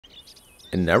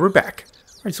And now we're back.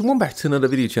 Alright, so welcome back to another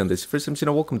video channel. This is your first time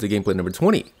channel. Welcome to gameplay number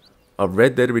 20 of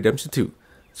Red Dead Redemption 2.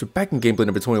 So back in gameplay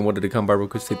number 20, I wanted to come by real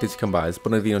quick to say this come by. It's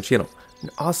another video on the channel.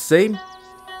 And I'll say,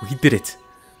 we did it.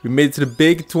 We made it to the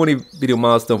big 20 video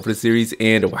milestone for the series,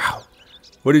 and wow,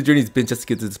 what a journey it's been just to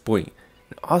get to this point.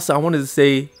 And also, I wanted to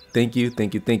say thank you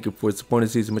for supporting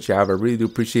the series so much you have. I really do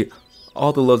appreciate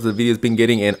all the love the video's been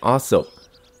getting, and also,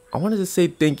 I wanted to say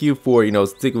thank you for,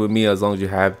 sticking with me as long as you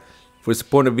have, for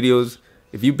supporting the videos.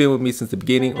 If you've been with me since the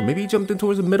beginning, or maybe you jumped in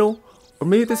towards the middle, or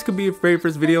maybe this could be your very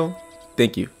first video,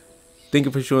 thank you. Thank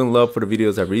you for showing love for the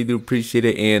videos. I really do appreciate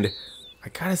it, and I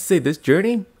gotta say, this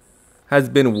journey has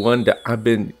been one that I've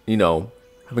been,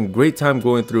 having a great time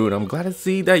going through, and I'm glad to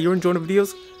see that you're enjoying the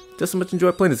videos just as much as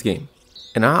enjoy playing this game.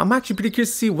 And I'm actually pretty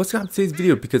curious to see what's going on in today's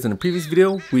video, because in the previous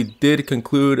video, we did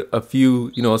conclude a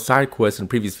few, side quests in the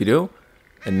previous video.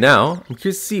 And now, I'm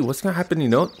curious to see what's going to happen,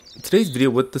 in today's video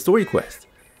with the story quest.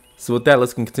 So with that,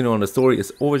 let's continue on the story.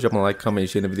 As always, drop a like, comment, and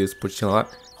share the video, support the channel a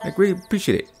lot. I greatly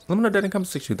appreciate it. Let me know down in the comment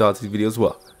section your thoughts on this video as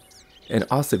well. And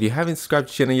also, if you haven't subscribed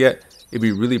to the channel yet, it'd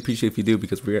be really appreciated if you do,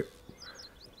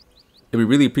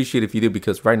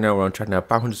 because right now we're on track to have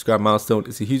 500 subscribe milestone.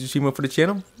 It's a huge achievement for the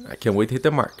channel. I can't wait to hit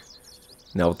that mark.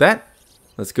 Now with that,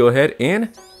 let's go ahead and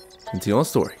continue on the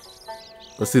story.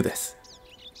 Let's do this.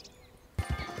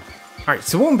 Alright,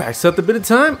 so I'm back. So at the bit of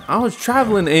time, I was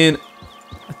traveling and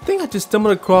I think I just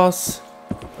stumbled across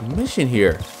a mission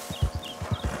here.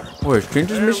 Or a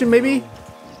stranger's mission maybe?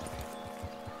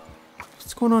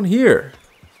 What's going on here?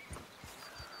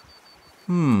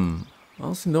 I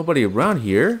don't see nobody around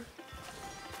here.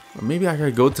 Or maybe I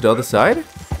gotta go to the other side?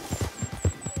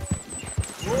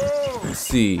 Let's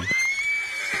see.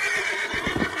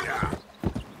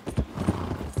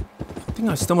 I think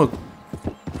I stumbled.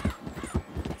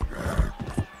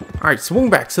 Alright, so welcome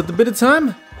back. So at the bit of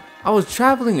time, I was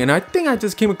traveling and I think I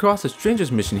just came across a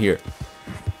stranger's mission here.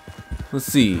 Let's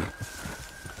see.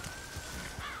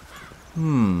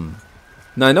 Now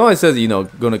I know it says,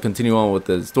 gonna continue on with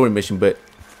the story mission, but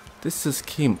this just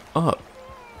came up.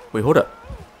 Wait, hold up.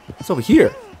 It's over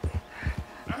here.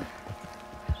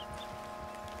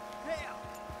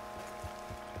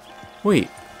 Wait.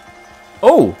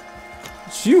 Oh!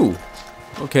 It's you.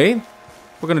 Okay.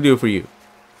 We're gonna do it for you.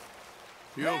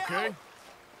 You okay?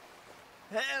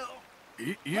 Help!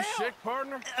 You sick,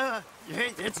 partner?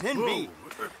 It's in me.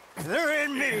 They're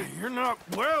in me. You're not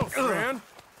well, friend.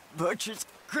 Butcher's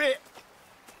Creek.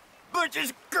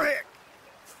 Butcher's Creek.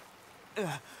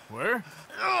 Where?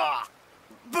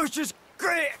 Butcher's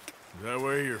Creek. Is that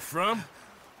where you're from?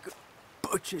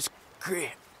 Butcher's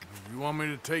Creek. You want me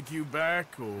to take you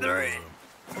back, or... They're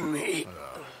in me.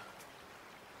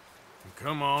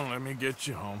 Come on, let me get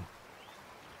you home.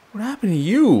 What happened to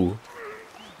you?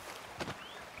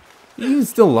 Are you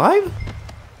still alive?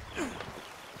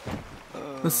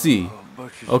 Let's see.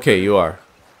 Okay, you are.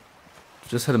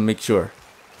 Just had to make sure.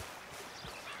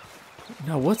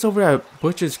 Now, what's over at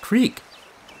Butcher's Creek?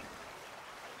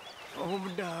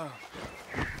 Obadiah.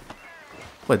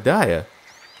 Obadiah?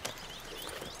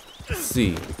 Let's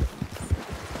see.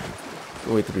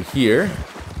 Go way through here.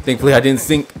 Thankfully, I didn't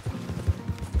sink.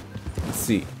 Let's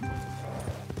see.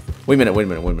 Wait a minute.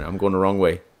 I'm going the wrong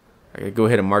way. I gotta go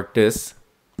ahead and mark this.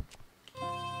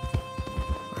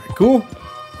 Alright, cool.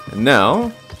 And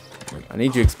now, I need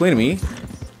you to explain to me.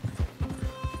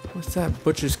 What's that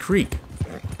Butcher's Creek?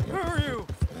 Who are you?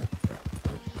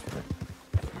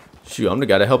 Shoot, I'm the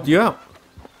guy that helped you out.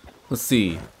 Let's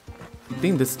see. I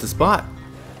think this is the spot.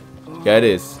 Yeah, it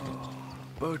is.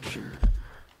 Butcher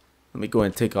Let me go ahead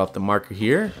and take off the marker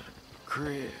here.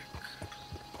 Creek.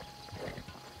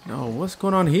 No, what's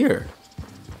going on here?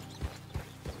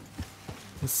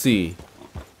 Let's see.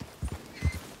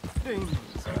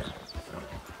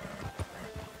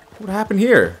 What happened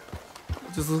here?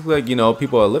 It just looks like,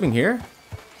 people are living here.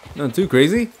 Nothing too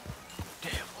crazy.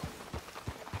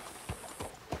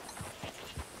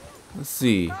 Let's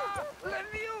see.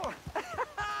 Lemieux!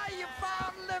 You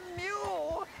found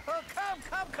Lemieux! Oh,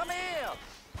 come here!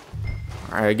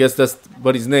 Alright, I guess that's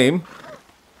Buddy's name.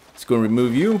 Just gonna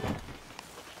remove you.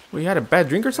 Well, you had a bad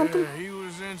drink or something? He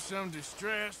was in some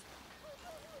distress.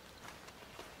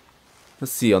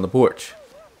 Let's see, on the porch.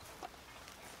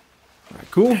 Alright,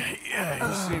 cool. Yeah,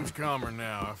 he seems calmer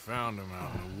now. I found him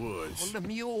out in the woods. Well,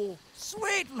 Lemieux,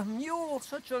 sweet Lemieux,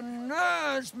 such a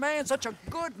nice man, such a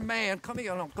good man. Come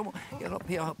here, come on, get up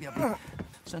here, help you.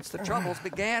 Since the troubles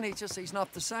began, he's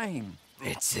not the same.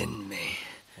 It's in me.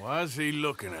 Why is he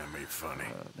looking at me funny?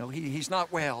 No, he's not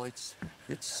well. It's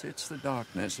the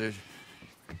darkness.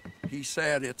 He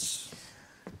said it's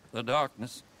the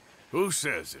darkness. Who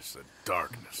says it's the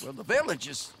darkness? Well, the village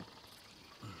is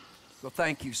Well,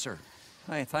 thank you, sir.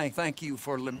 Thank you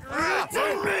for What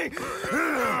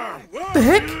the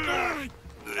heck?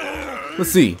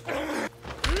 Let's see.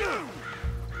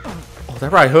 Oh,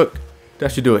 that right hook.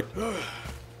 That should do it.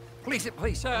 Please,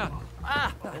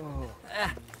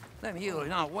 let me you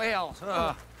not well.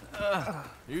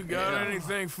 You got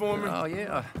anything for me? Oh,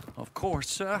 yeah, of course,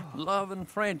 sir. Love and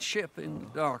friendship in the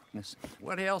darkness.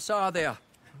 What else are there?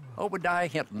 Obadiah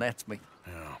Hinton, that's me.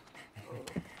 Yeah.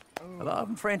 Love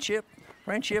and friendship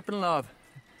and love.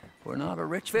 We're not a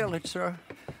rich village, sir,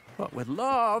 but with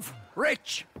love,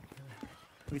 rich.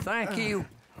 We thank you.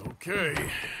 Okay.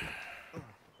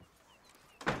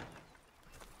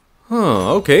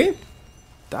 Huh, okay.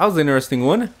 That was an interesting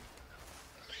one.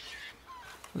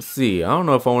 Let's see. I don't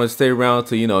know if I want to stay around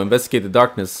to, investigate the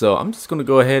darkness, so I'm just going to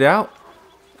go ahead out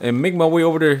and make my way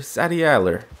over to Sadie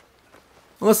Adler.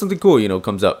 Unless something cool,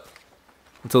 comes up.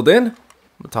 Until then, I'm going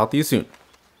to talk to you soon.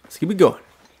 Let's keep it going.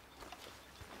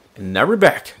 And now we're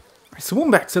back. Alright, so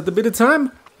I'm back. So at the bit of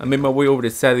time, I made my way over to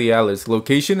Sadie Adler's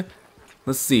location.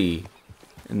 Let's see.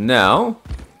 And now,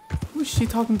 who is she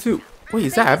talking to? Wait,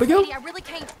 is that Abigail? I really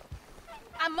can't.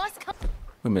 I must come. Wait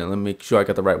a minute, let me make sure I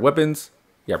got the right weapons.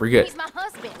 Yeah, we're good. He's my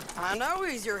husband. I know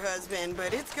he's your husband,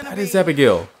 but it's gonna That be... is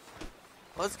Abigail.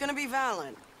 Well, it's gonna be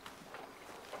violent.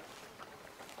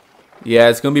 Yeah,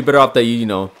 it's gonna be better off that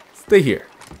you, stay here.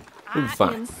 We'll be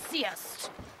fine. Insist.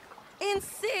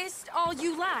 Insist all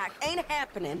you like. Ain't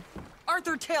happening.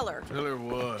 Arthur, tell her. Tell her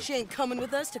what? She ain't coming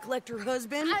with us to collect her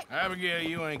husband. Abigail,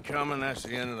 you ain't coming. That's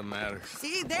the end of the matter.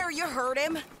 See, there you heard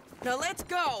him. Now let's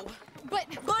go. But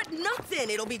Nothing.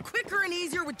 It'll be quicker and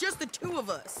easier with just the two of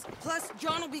us. Plus,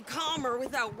 John will be calmer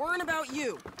without worrying about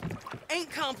you. Ain't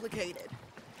complicated.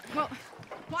 well,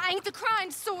 I ain't the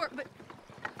crying sort, but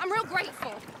I'm real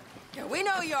grateful. Yeah, we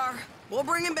know you are. We'll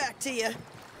bring him back to you.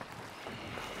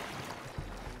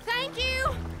 Thank you.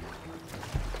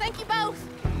 Thank you both.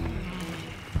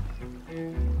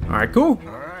 Alright, cool.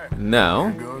 All right. Now,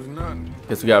 Here goes nothing.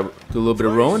 guess we gotta do a little bit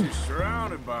of rowing. Place is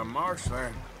surrounded by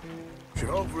marshland. Should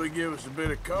hopefully give us a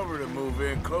bit of cover to move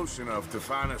in close enough to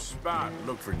find a spot and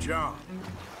look for John.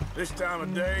 This time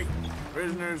of day,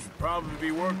 prisoners will probably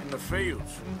be working the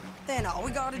fields. Then all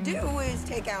we gotta do is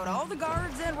take out all the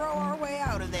guards and row our way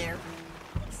out of there.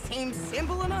 Seems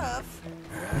simple enough.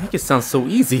 Make it sound so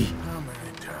easy. How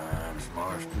many times,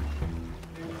 Marston?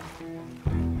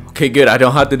 Okay, good. I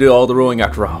don't have to do all the rowing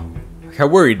after all. I got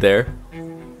worried there.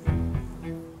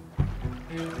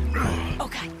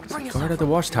 Okay, bring us Guard at the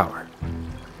watchtower.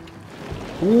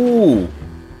 Ooh.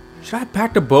 Should I have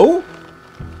packed a bow?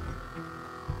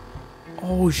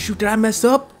 Oh, shoot. Did I mess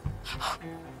up?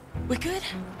 We good?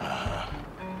 I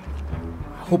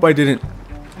hope I didn't.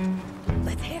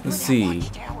 Let's head Let's for see.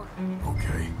 that watchtower.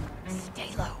 Okay. Stay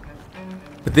low.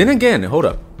 But then again, hold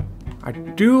up. I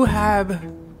do have,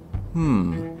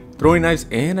 throwing knives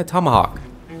and a tomahawk.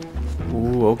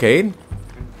 Ooh, okay.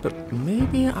 But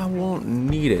maybe I won't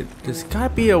need it. There's gotta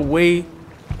be a way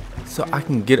so I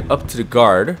can get up to the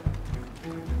guard.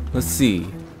 Let's see.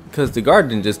 Because the guard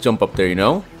didn't just jump up there,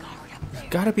 There's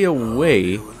gotta be a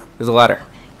way. There's a ladder.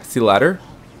 I see a ladder.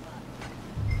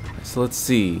 So let's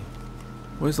see.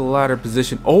 Where's the ladder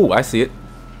position? Oh, I see it.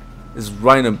 It's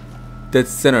right in the dead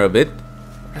center of it.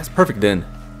 That's perfect then.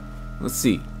 Let's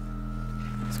see.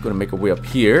 It's gonna make our way up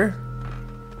here.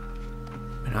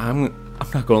 And I'm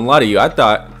not gonna lie to you. I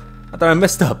thought I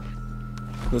messed up.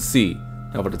 Let's see.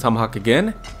 Now with the tomahawk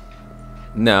again.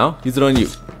 Now use it on you.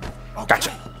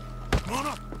 Gotcha.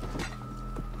 Alright,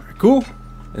 cool.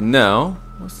 And now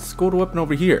let's go to weapon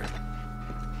over here.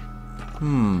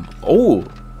 Oh.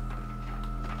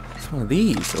 It's one of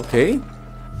these. Okay.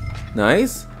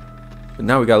 Nice. But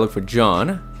now we gotta look for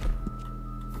John.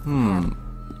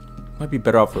 Might be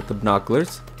better off with the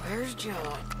binoculars. Where's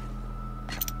John?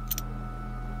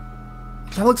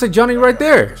 That looks like Johnny right I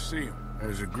there. see him.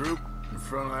 There's a group in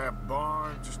front of that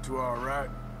barn just to our right.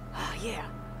 Oh, yeah.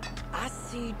 I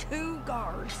see 2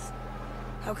 guards.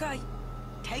 Okay,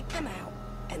 take them out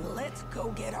and let's go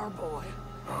get our boy.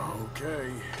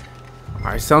 Okay.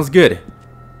 Alright, sounds good.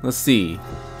 Let's see.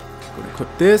 Go to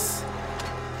equip this.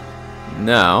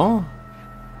 Now,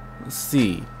 let's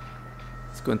see.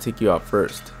 Let's go and take you out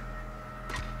first.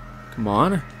 Come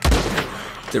on.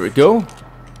 There we go.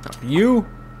 Now for you.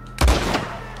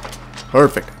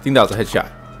 Perfect. I think that was a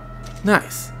headshot.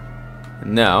 Nice.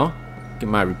 And now, get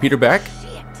my repeater back.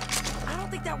 Shit. I don't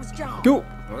think that was John. Go.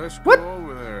 Let's What? go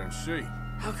over there and see.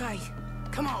 Okay,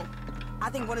 come on. I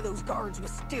think one of those guards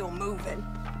was still moving.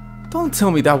 Don't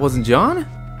tell me that wasn't John.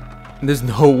 There's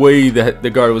no way that the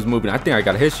guard was moving. I think I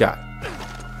got a headshot.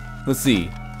 Let's see.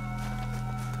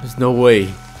 There's no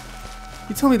way.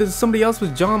 You tell me there's somebody else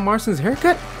with John Marston's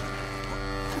haircut?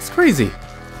 That's crazy.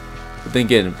 But then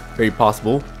again, very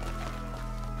possible.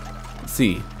 Let's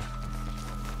see.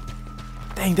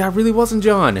 Dang, that really wasn't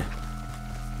John.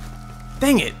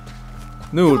 Dang it.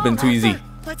 Knew it would have been too easy.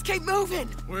 Let's keep moving.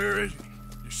 Where is he?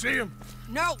 You see him?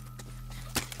 No.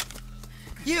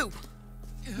 You,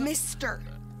 Mister.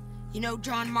 You know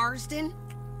John Marston?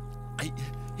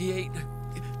 He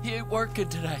ain't working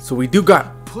today. So we do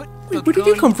got. Put Wait, where did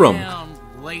you come from? down,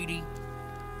 lady.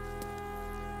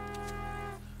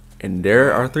 And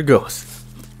there Arthur goes.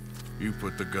 You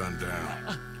put the gun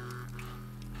down.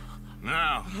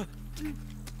 Now.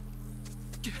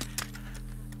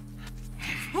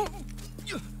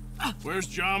 Where's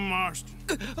John Marston?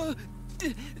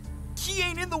 He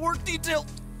ain't in the work detail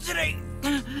today.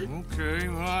 Okay,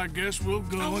 well, I guess we'll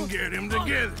go and get him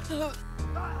together.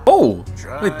 Oh,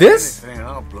 like this? Anything,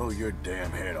 I'll blow your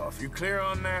damn head off. You clear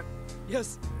on that?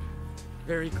 Yes,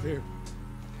 very clear.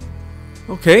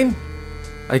 Okay.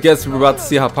 I guess we're about to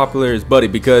see how popular is Buddy,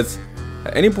 because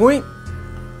at any point,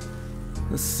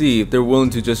 let's see if they're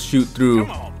willing to just shoot through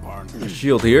Come on, partner. the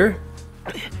shield here.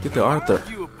 Get the Arthur. Why'd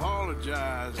you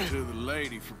apologize to the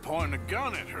lady for pointing a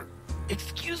gun at her?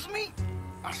 Excuse me?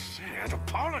 I said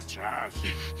apologize.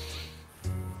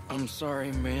 I'm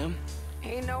sorry, ma'am.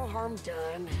 Ain't no harm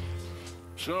done.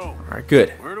 So, Alright, good.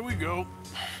 where do we go?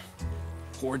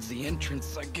 Towards the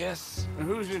entrance, I guess. And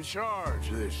who's in charge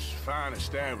of this fine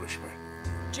establishment?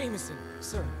 Jameson,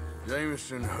 sir.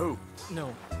 Jameson who?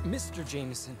 No, Mr.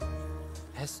 Jameson.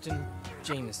 Heston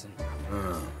Jameson.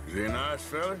 Is he a nice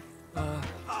fella?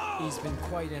 He's been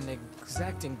quite an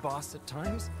exacting boss at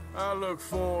times. I look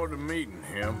forward to meeting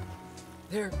him.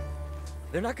 They're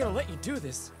not gonna let you do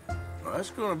this. Well,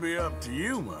 that's gonna be up to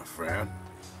you, my friend.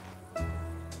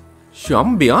 Sure, I'm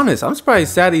gonna be honest. I'm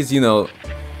surprised Sadie's,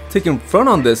 taking front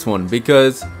on this one,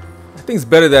 because I think it's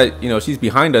better that, she's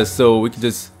behind us so we can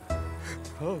just,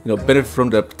 benefit from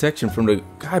the protection from the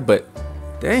guy. But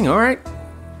dang, alright.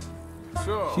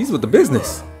 So, She's with the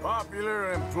business. you a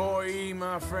popular employee,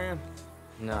 my friend?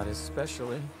 Not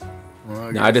especially.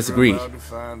 Well, No, I guess disagree. we're about to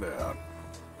find out.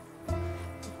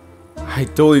 I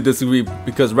totally disagree,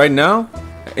 because right now,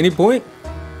 at any point,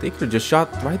 they could have just shot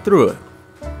right through it.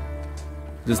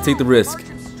 Just take the risk. March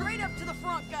him straight up to the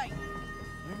front gate.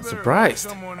 You better Surprised.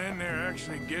 hope someone in there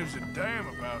actually gives a damn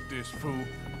about this fool.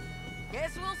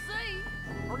 Guess we'll see.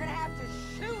 We're gonna have to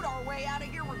shoot our way out of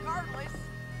here regardless.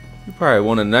 You're probably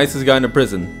one of the nicest guys in the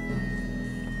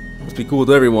prison. Must be cool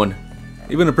with everyone,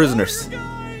 even the prisoners.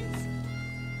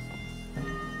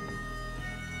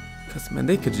 Cause man,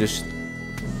 they could just,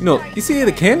 you see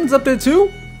the cannons up there too?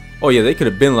 Oh yeah, they could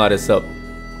have been light us up.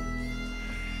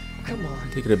 Come on.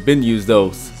 They could have been used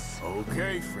those.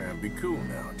 Okay, friend, be cool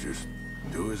now. Just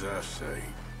do as I say.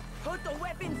 Put the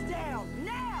weapons down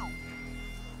now.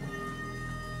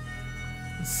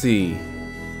 Let's see.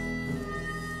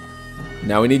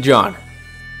 Now we need John.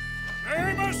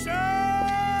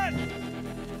 Jameson!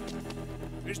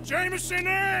 Is Jameson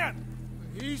in?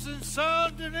 He's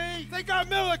inside today. They got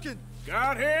Milliken.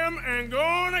 Got him and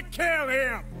gonna kill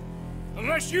him.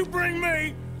 Unless you bring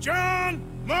me John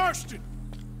Marston.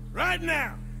 Right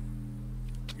now.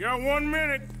 You got 1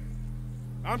 minute.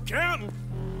 I'm counting.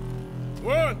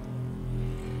 1,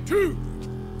 2,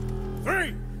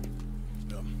 3.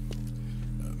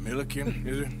 Milliken,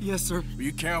 is it? Yes, sir. Will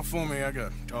you count for me? I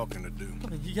got talking to do.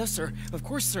 Yes, sir. Of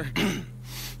course, sir.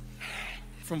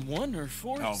 From 1 or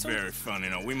 4? Oh, sir? very funny.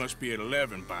 No, we must be at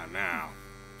 11 by now.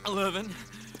 11.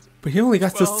 But he only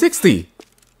got to 60.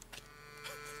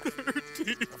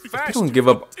 They don't give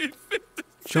up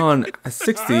John at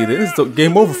 60. Then it's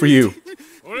game over for you.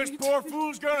 Well, this poor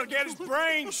fool's gonna get his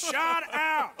brains shot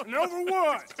out. And over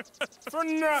what? For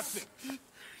nothing.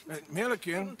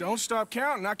 Milliken, don't stop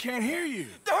counting. I can't hear you.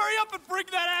 Hurry up and bring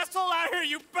that asshole out here,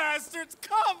 you bastards!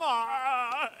 Come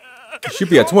on! Should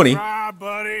be at 20. Try,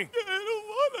 buddy. I don't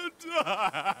want to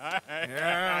die.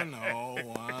 Yeah, I know.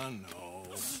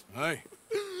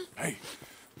 Hey,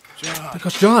 John. Look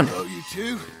at John. Oh, you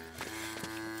too?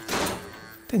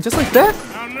 Dang, just like that?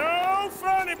 Now, no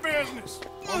funny business.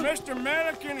 Or Mr.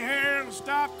 Milliken here will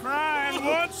stop crying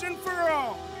once and for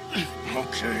all.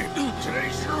 Okay,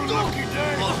 today's your lucky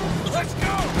day. Let's go.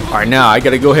 All right, now I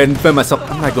gotta go ahead and defend myself.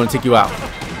 I'm not gonna take you out.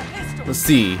 Let's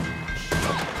see.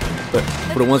 But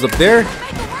for the ones up there,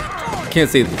 I can't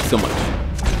say so much.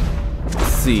 Let's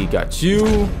see. Got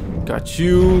you. Got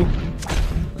you.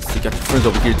 Let's see. Got your friends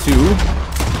over here too.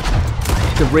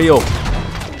 The rail.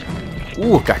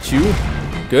 Ooh, got you.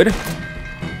 Good.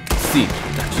 Let's see.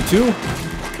 Got you too.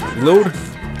 Reload.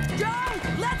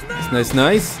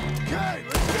 Nice.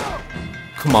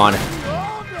 Come on.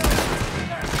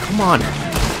 Come on.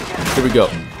 Here we go.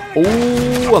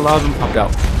 Oh, a lot of them popped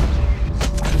out.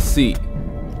 Let's see.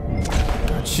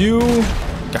 Got you.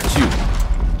 Got you.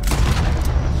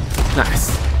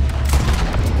 Nice.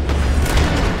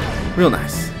 Real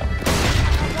nice.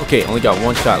 Okay, only got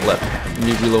one shot left. Let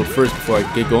me reload first before I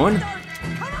get going.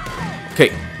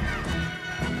 Okay.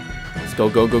 Let's go,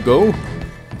 go, go, go.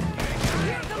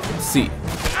 Let's see.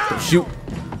 Go shoot.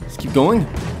 Let's keep going.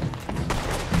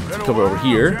 Let's cover over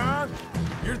here.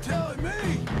 You're telling me.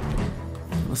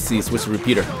 Let's see, switch the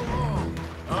repeater.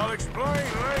 I'll explain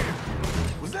later.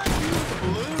 Was that you with the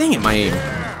balloon? Dang it, my aim.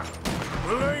 Yeah.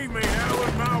 Believe me, that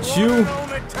was my Chew. one and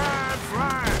only time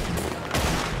flying.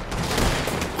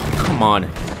 Come on.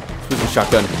 Switching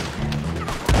shotgun.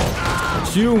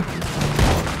 Got you.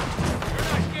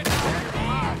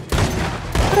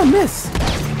 How'd I miss?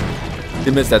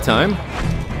 Did miss that time.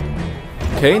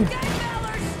 Okay.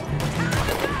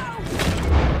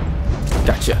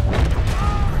 Gotcha.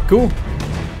 Cool.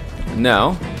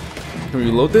 Now, can we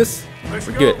reload this?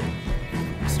 We're good.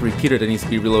 It's the repeater that needs to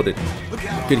be reloaded.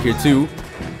 Good here too.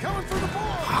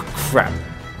 Oh crap.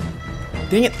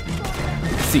 Dang it.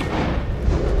 Let's see.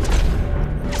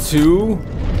 2.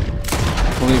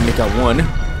 Only make out 1.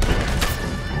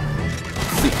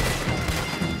 Let's see.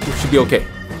 We should be okay.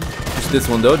 Push this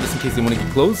one though, just in case they want to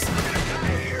get close.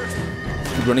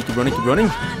 Keep running, keep running, keep running.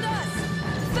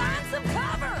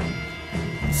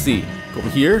 Let's see. Go over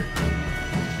here.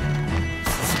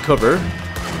 Let's cover.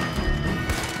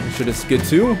 Make sure this is good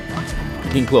too.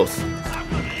 Getting close.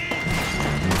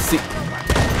 Let's see.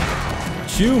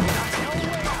 Chew.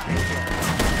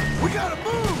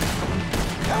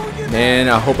 Man,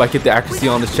 I hope I get the accuracy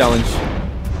on this challenge.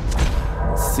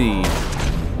 Let's see.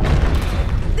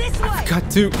 I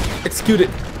got to execute it.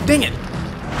 Dang it.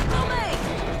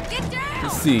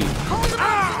 Let's see. What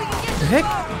the heck?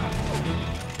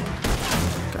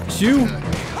 Got you.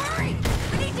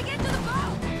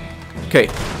 Okay.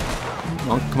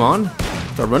 Come on, come on.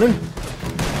 Start running.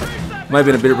 Might have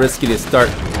been a bit risky to start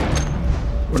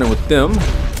running with them.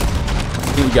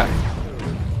 Here we got it.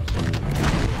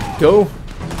 Go.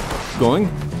 Going.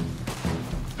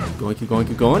 Going, keep going,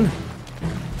 keep going.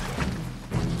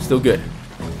 Still good.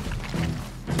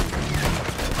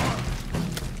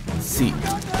 Let's see.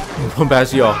 Run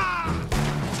past y'all.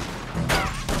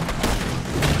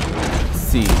 Let's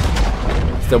see.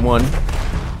 Step 1.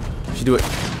 Should do it.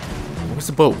 Where's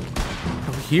the boat?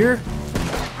 Over here?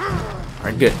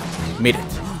 Alright, good. Made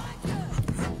it.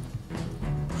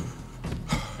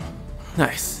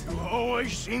 Nice. You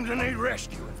always seem to need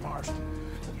rescuing, Marston.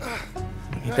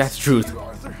 That's truth.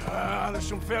 There's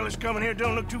some fellas coming here.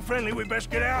 Don't look too friendly. We best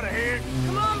get out of here.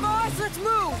 Come on, boys, let's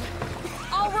move.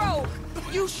 I'll row.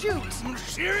 You shoot.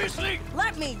 Seriously?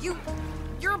 Let me.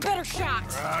 You're a better shot.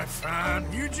 Right,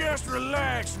 fine. You just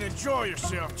relax and enjoy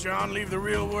yourself, John. Leave the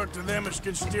real work to them that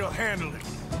can still handle it.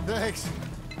 Thanks.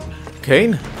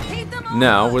 Okay.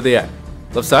 Now, where they at?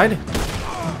 Left side?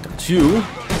 Got you.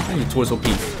 I need a torso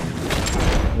piece.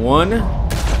 1,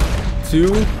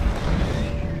 2.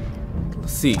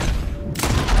 Let's see.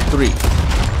 3.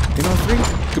 You know 3?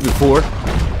 Could be 4.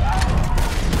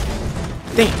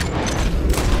 Dang.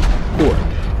 4.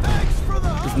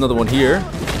 There's another one here.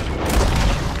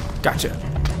 Gotcha.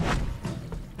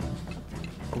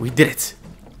 Oh, we did it.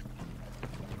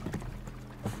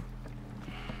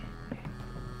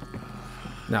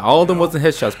 Now, all of them wasn't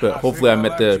headshots, but hopefully I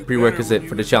met the prerequisite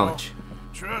for the challenge.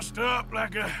 Trussed up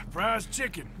like a prize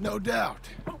chicken. No doubt.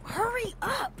 Hurry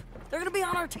up. They're gonna be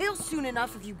on our tails soon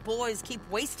enough if you boys keep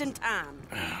wasting time.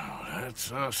 Oh,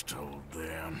 that's us told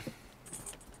them.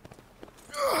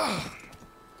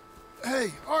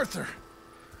 Hey, Arthur.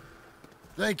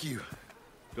 Thank you.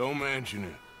 Don't mention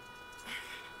it.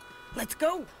 Let's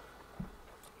go.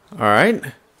 All right.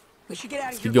 We should get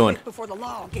out of keep here going. quick before the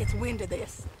law gets wind of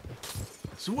this.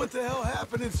 So what the hell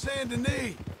happened in Saint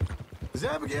Denis? Is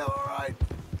Abigail all right?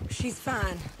 She's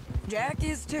fine. Jack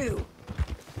is too.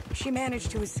 She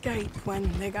managed to escape when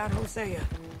they got Hosea.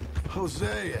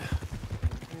 Hosea.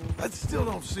 That still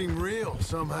don't seem real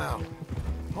somehow.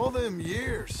 All them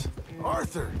years.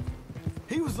 Arthur.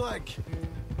 He was like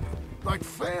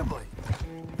family.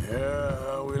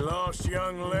 Yeah, we lost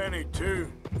young Lenny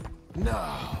too. No.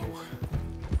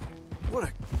 What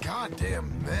a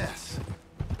goddamn mess.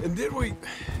 And did we...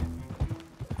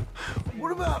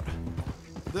 What about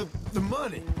the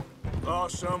money?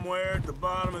 Lost somewhere at the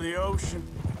bottom of the ocean.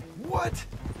 What?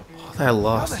 All that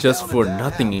loss just for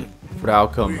nothing for the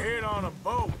outcome. We hit on a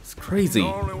boat. It's crazy. The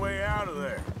only way out of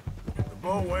there. The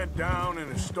boat went down in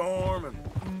a storm and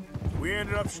we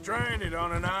ended up stranded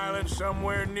on an island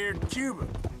somewhere near Cuba.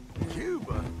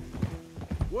 Cuba?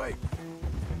 Wait,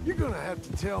 You're gonna have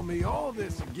to tell me all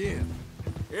this again.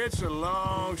 It's a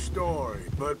long story,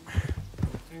 but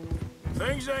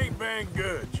things ain't been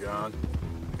good, John.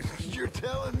 You're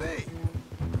telling me.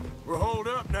 We're holed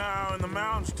up now in the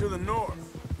mountains to the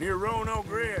north, near Roanoke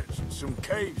Ridge, and some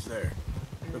caves there.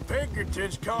 The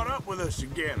Pinkertons caught up with us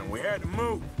again, and we had to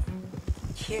move.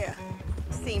 Yeah.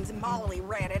 Seems Molly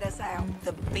ratted us out,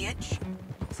 the bitch.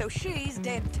 So she's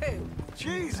dead too.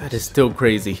 Jesus. That is still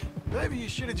crazy. Maybe you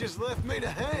should have just left me to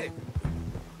hang.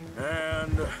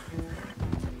 And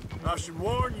I should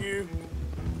warn you,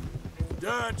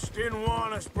 Dutch didn't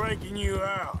want us breaking you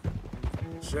out.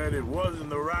 Said it wasn't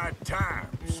the right time,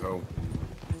 so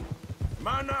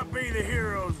might not be the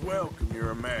hero's welcome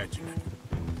you're imagining.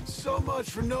 So much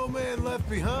for no man left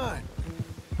behind.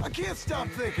 I can't stop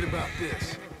thinking about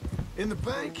this. In the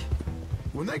bank,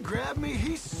 when they grabbed me,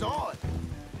 he saw it.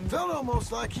 Felt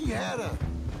almost like he had a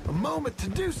moment to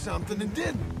do something and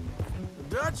didn't.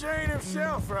 Dutch ain't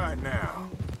himself right now.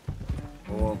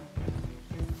 Or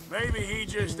maybe he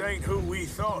just ain't who we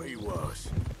thought he was.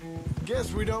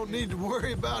 Guess we don't need to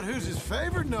worry about who's his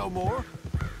favorite no more.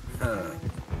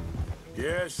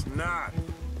 Guess not.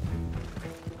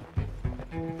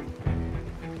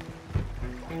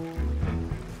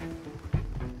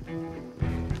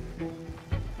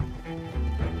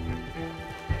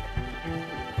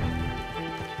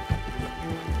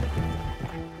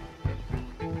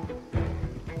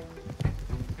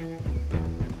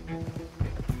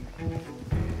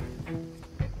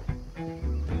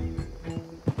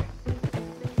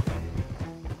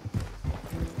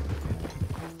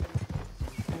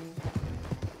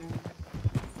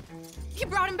 You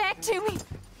brought him back to me.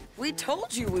 We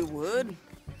told you we would.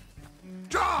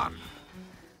 John!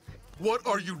 What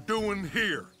are you doing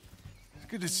here? It's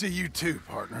good to see you too,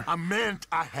 partner. I meant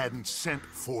I hadn't sent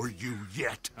for you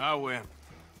yet. I went.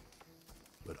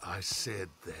 But I said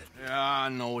that. Yeah, I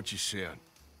know what you said.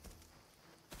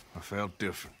 I felt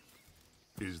different.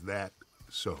 Is that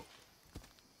so?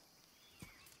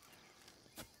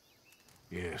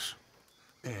 Yes.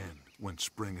 And when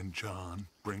Spring and John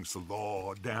brings the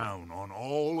law down on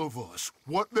all of us,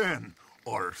 what then,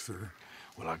 Arthur?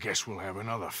 Well, I guess we'll have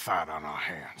another fight on our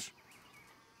hands.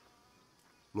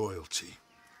 Loyalty,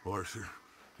 Arthur,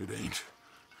 it ain't.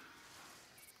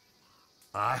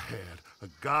 I had a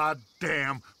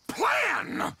goddamn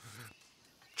plan!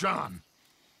 John,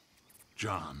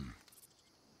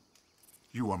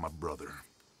 you are my brother.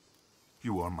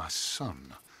 You are my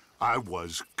son. I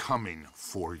was coming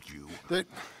for you.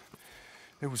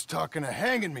 They was talking of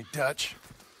hanging me, Dutch.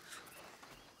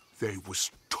 They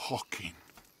was talking.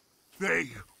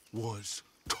 They was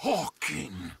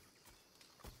talking.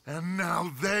 And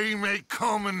now they may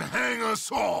come and hang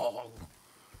us all.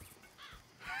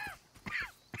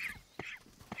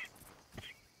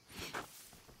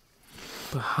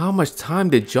 But how much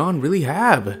time did John really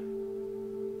have?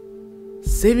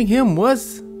 Saving him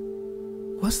was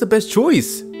the best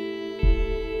choice.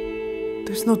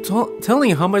 There's no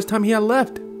telling how much time he had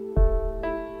left.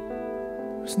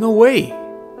 There's no way.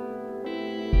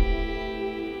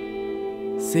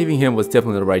 Saving him was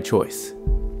definitely the right choice.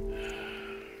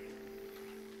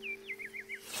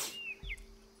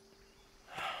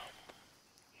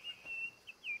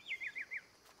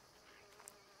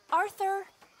 Arthur.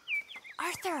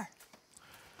 Arthur.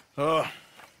 Oh,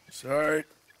 sorry.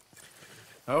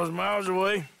 I was miles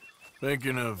away,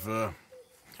 thinking of, I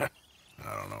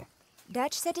don't know.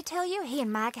 Dutch said to tell you he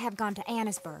and Mike have gone to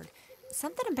Annisburg.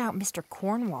 Something about Mr.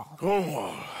 Cornwall.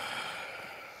 Cornwall.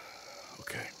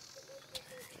 Okay.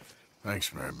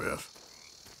 Thanks, Mary Beth.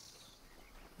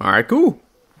 Alright, cool.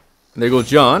 And there goes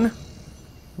John.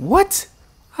 What?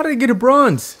 How did he get a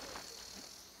bronze?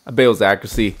 I bet it was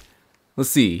accuracy. Let's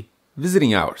see.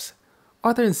 Visiting hours.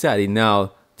 Arthur and Sadie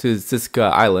now to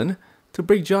Siska Island to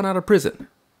break John out of prison.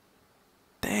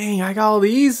 Dang, I got all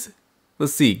these?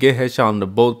 Let's see. Get a headshot on the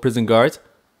both prison guards.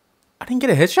 I didn't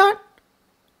get a headshot?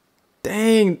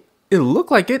 Dang, it looked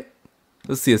like it.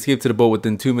 Let's see. Escape to the boat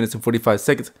within 2 minutes and 45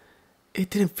 seconds. It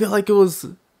didn't feel like it was,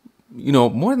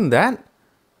 more than that.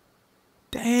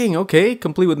 Dang, okay.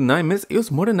 Complete with 9 minutes. It was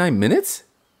more than 9 minutes?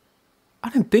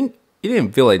 It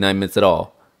didn't feel like 9 minutes at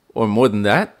all. Or more than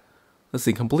that. Let's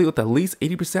see. Complete with at least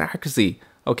 80% accuracy.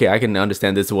 Okay, I can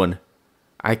understand this one.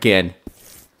 I can.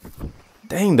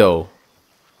 Dang, though.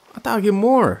 I thought I'd get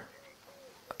more.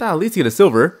 I thought at least get a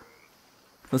silver.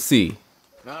 Let's see.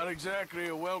 Not exactly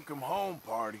a welcome home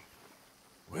party.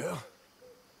 Well,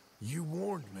 you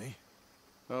warned me.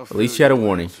 At least you had a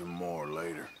warning. Some more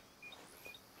later.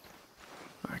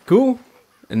 Alright, cool.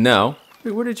 And now,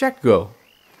 wait, where did Jack go?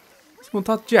 Let's go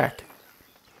talk to Jack.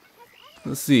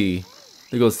 Let's see.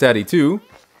 There goes Sadie too.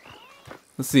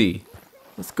 Let's see.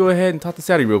 Let's go ahead and talk to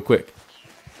Sadie real quick.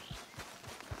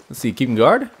 Let's see, keeping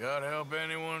guard? Gotta help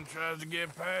anyone who tries to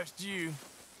get past you.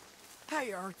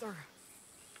 Hey, Arthur.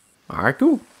 Alright,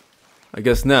 cool. I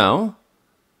guess now,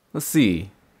 let's see.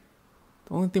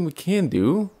 The only thing we can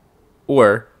do,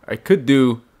 or I could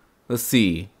do, let's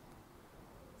see.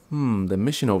 The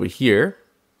mission over here.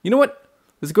 You know what?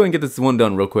 Let's go ahead and get this one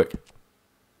done real quick.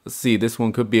 Let's see, this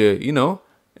one could be a,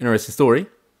 interesting story.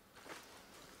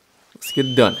 Let's get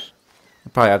it done.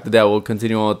 Probably after that, we'll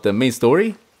continue on with the main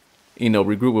story.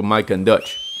 Regroup with Micah and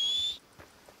Dutch.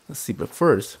 Let's see, but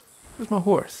first, where's my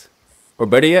horse? Or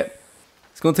better yet,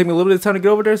 it's going to take me a little bit of time to get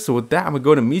over there. So with that, I'm going to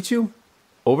go and meet you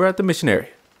over at the mission area.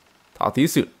 Talk to you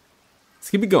soon.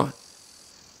 Let's keep it going.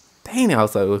 Dang, the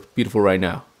outside looks beautiful right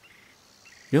now.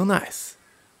 Real nice.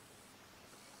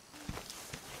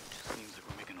 Seems like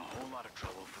we're making a whole lot of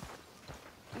trouble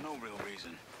for no real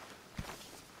reason.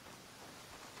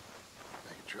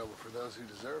 Making trouble for those who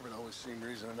deserve it always seemed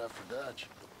reason enough for Dutch.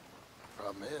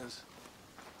 Problem is,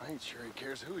 I ain't sure he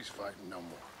cares who he's fighting no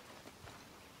more.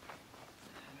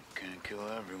 Can't kill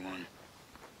everyone.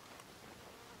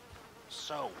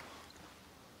 So,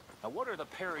 now what are the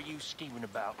pair of you scheming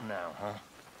about now, huh?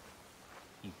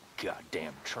 You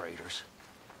goddamn traitors.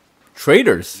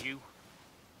 Traitors?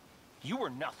 You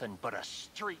were nothing but a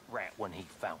street rat when he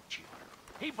found you.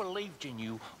 He believed in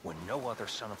you when no other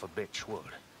son of a bitch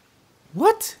would.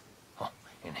 What? Huh,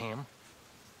 and him?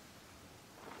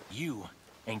 You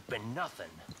ain't been nothing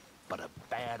but a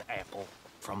bad apple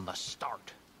from the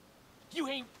start. You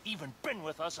ain't even been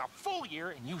with us a full year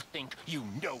and you think you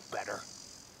know better.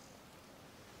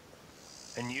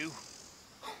 And you?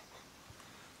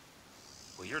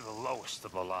 Well, you're the lowest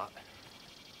of the lot.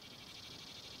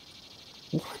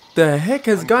 What the heck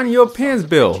has gotten your pants,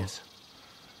 Bill?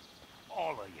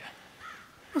 All of you.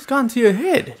 What's gotten to your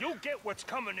head? You'll get what's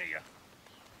coming to you.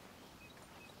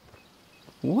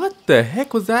 What the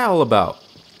heck was that all about?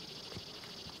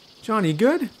 Johnny,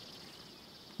 good?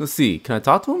 Let's see, can I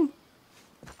talk to him?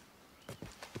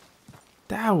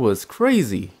 That was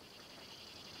crazy.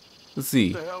 Let's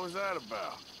see. What the hell was that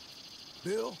about?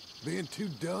 Bill, being too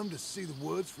dumb to see the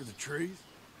woods for the trees?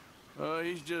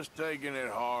 He's just taking it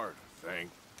hard, I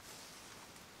think.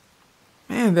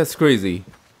 Man, that's crazy.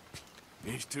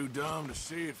 He's too dumb to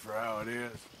see it for how it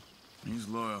is. He's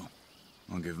loyal.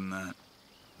 I'll give him that.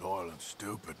 Loyal and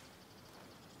stupid.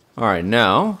 Alright,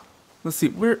 now, let's see,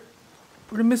 where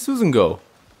did Miss Susan go?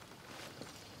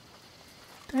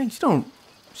 Dang, she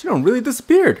don't really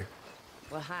disappeared.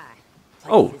 Well, hi.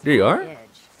 Oh, there you are.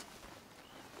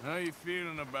 How you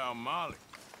feeling about Molly?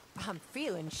 I'm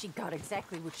feeling she got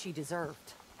exactly what she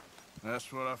deserved.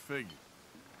 That's what I figured.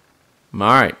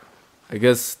 Alright, I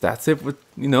guess that's it with,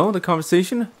 the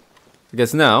conversation. I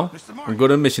guess now, we'll go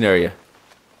to the mission area.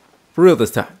 For real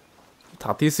this time.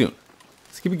 Talk to you soon.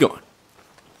 Let's keep it going.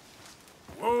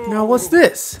 Whoa. Now, what's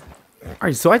this?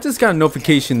 Alright, so I just got a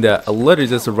notification that a letter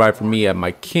just arrived for me at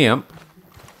my camp.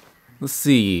 Let's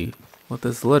see what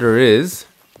this letter is.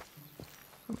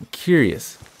 I'm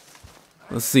curious.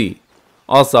 Let's see.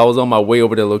 Also, I was on my way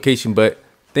over to the location, but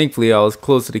thankfully I was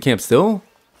close to the camp still.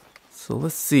 So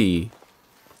let's see.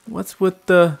 What's with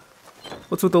the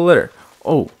letter?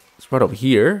 Oh, it's right over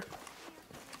here.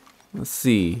 Let's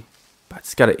see. I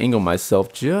just gotta angle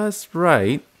myself just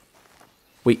right.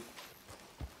 Wait.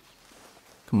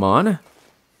 Come on.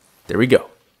 There we go.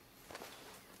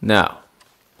 Now,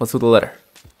 what's with the letter?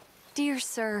 Dear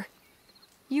sir,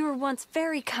 you were once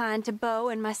very kind to Beau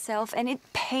and myself, and it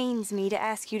pains me to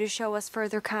ask you to show us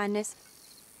further kindness.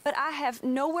 But I have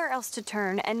nowhere else to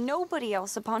turn, and nobody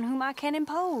else upon whom I can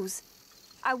impose.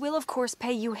 I will, of course,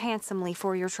 pay you handsomely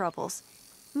for your troubles.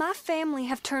 My family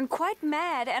have turned quite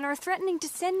mad and are threatening to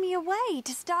send me away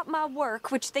to stop my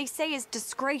work, which they say is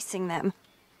disgracing them.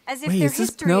 As if Wait, their is this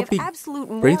history of Penelope absolute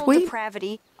moral Braithwaite?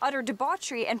 depravity, utter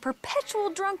debauchery, and perpetual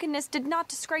drunkenness did not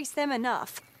disgrace them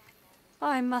enough.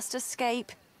 I must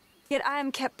escape, yet I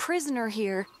am kept prisoner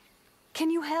here. Can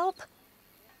you help?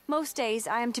 Most days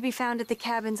I am to be found at the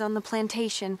cabins on the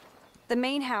plantation. The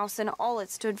main house and all it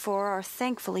stood for are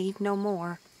thankfully no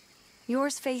more.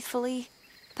 Yours faithfully,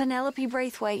 Penelope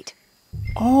Braithwaite.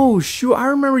 Oh, shoot, I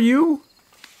remember you.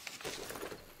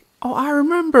 Oh, I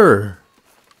remember.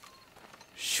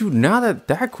 Shoot, now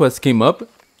that quest came up.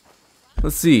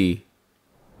 Let's see.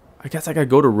 I guess I gotta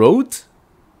go to Rhodes?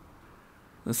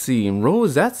 Let's see, in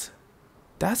Rhodes, that's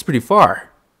pretty far.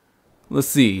 Let's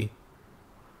see.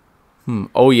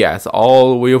 Oh yeah, it's all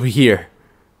the way over here.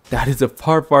 That is a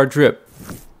far trip.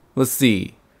 Let's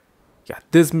see. Got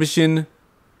this mission.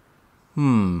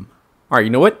 Alright, you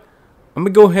know what? I'm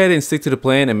gonna go ahead and stick to the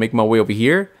plan and make my way over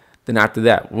here. Then after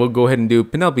that, we'll go ahead and do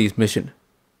Penelope's mission.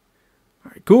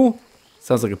 Alright, cool.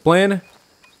 Sounds like a plan.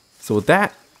 So with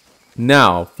that,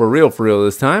 now, for real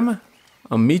this time,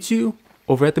 I'll meet you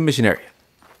over at the mission area.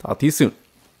 Talk to you soon.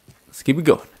 Let's keep it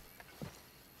going.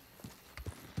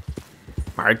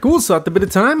 Alright, cool. So after a bit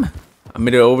of time, I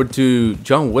made it over to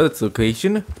John Weathers'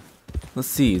 location. Let's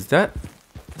see, is that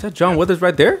John Weathers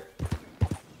right there?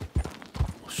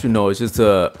 Should know, it's just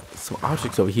some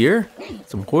objects over here.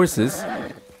 Some horses.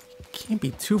 Can't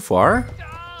be too far.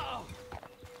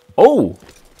 Oh!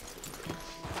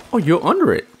 Oh, you're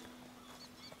under it.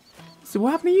 So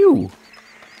what happened to you?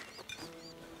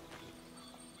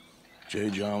 J.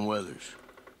 John Weathers.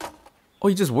 Oh,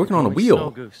 you're just working on a wheel. Snow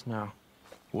goose now.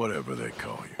 Whatever they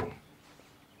call you.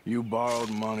 You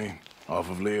borrowed money off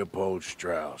of Leopold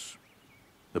Strauss.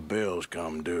 The bill's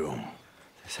come due.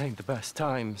 This ain't the best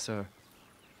time, sir.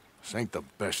 This ain't the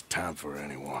best time for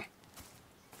anyone.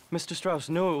 Mr. Strauss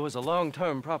knew it was a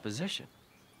long-term proposition.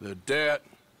 The debt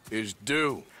is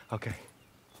due. Okay.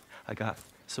 I got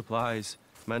supplies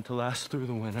meant to last through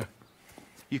the winter.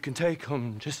 You can take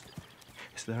them, just...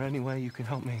 Is there any way you can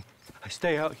help me? I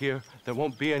stay out here, there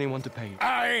won't be anyone to pay you.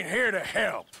 I ain't here to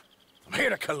help. I'm here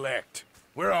to collect.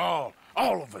 We're all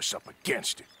of us up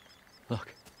against it.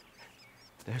 Look,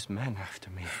 there's men after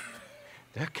me.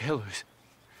 They're killers.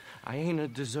 I ain't a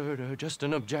deserter, just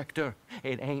an objector.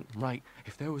 It ain't right.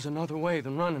 If there was another way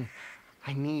than running,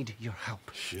 I need your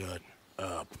help. Shut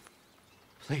up.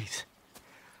 Please.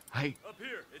 Up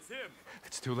here, it's him.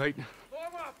 It's too late.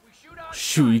 Form up, we shoot out.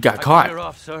 Shoot, you got caught. You're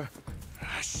off, sir.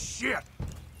 Shit.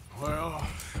 Well,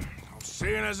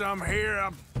 seeing as I'm here,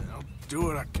 I'll do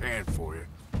what I can for you.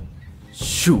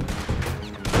 Shoot.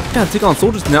 Gotta take on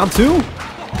soldiers now too?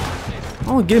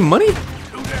 Oh, getting money?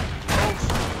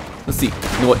 Let's see.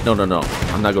 You know what? No.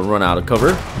 I'm not gonna run out of cover.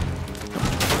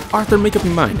 Arthur, make up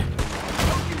your mind.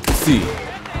 Let's see.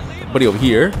 Buddy over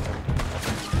here.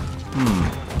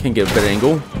 Can't get a better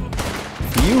angle.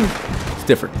 For you, it's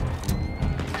different.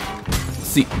 Let's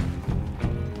see.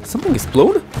 Something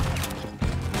explode?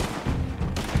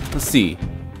 Let's see.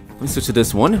 Let me switch to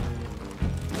this one.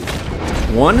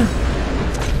 1,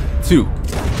 2.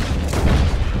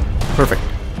 Perfect.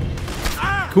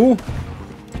 Cool.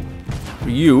 For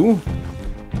you.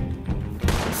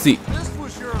 Let's see.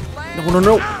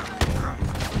 No.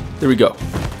 There we go.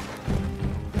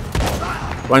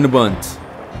 Right in the buns.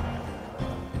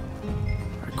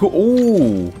 Right, cool.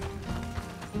 Ooh.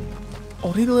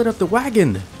 Oh, they lit up the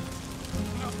wagon.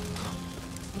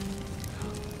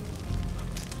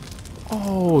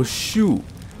 Oh, shoot.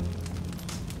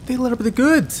 They lit up the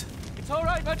goods. It's all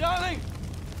right, my darling.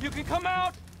 You can come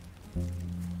out.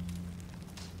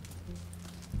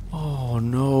 Oh,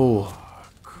 no. Oh,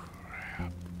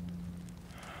 crap.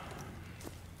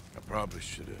 I probably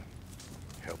should have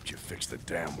helped you fix the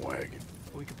damn wagon.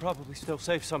 We could probably still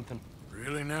save something.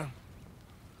 Really now?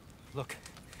 Look,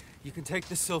 you can take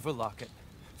the silver locket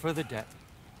for the debt.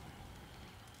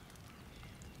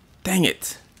 Dang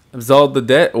it. Absolve the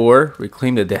debt or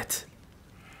reclaim the debt.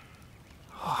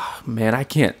 Oh, man, I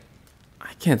can't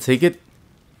take it.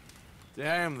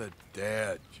 Damn the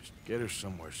dad. Just get her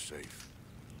somewhere safe.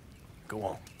 Go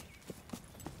on.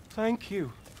 Thank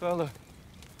you, fella.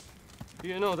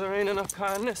 You know, there ain't enough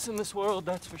kindness in this world,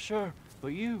 that's for sure.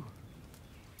 But you...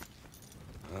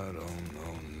 I don't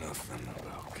know nothing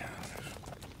about kindness.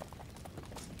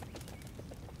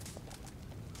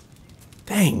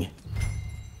 Dang.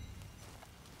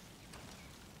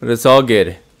 But it's all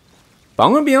good. But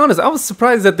I'm gonna be honest, I was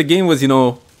surprised that the game was,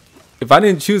 if I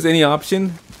didn't choose any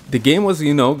option, the game was,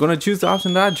 gonna choose the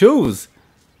option that I chose.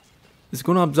 It's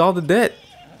gonna absolve the debt.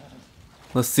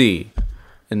 Let's see.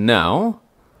 And now,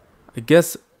 I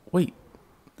guess, wait,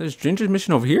 there's Ginger's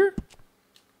mission over here?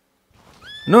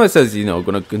 No, it says,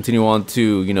 gonna continue on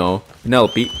to,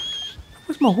 Penelope.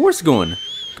 Where's my horse going?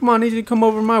 Come on, I need you to come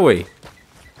over my way.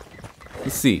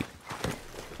 Let's see.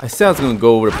 I said I was gonna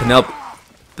go over to Penelope.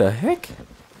 The heck?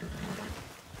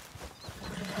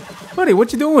 Buddy,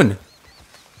 what you doing?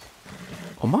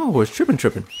 Oh, my horse tripping.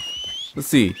 Let's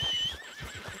see.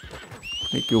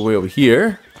 Make your way over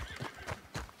here.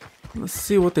 Let's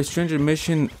see what the stranger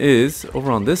mission is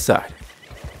over on this side.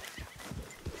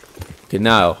 Okay,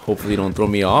 now, hopefully you don't throw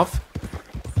me off.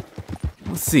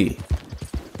 Let's see.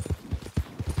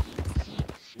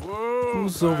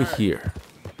 Who's over here?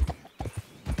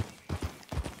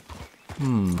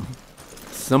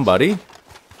 Somebody.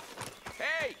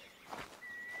 Hey!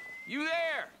 You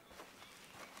there?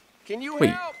 Can you Wait.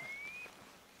 help?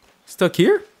 Stuck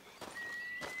here?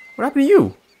 What happened to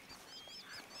you?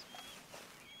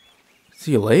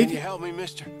 See your leg? Can you help me,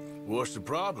 mister? What's the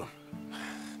problem?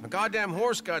 My goddamn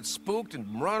horse got spooked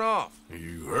and run off.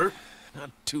 You hurt? Not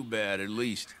too bad, at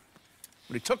least.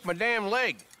 But he took my damn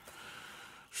leg.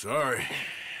 Sorry.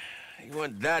 He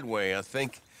went that way, I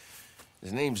think.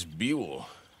 His name's Buell.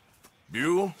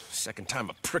 Buell? Second time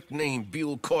a prick named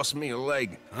Buell cost me a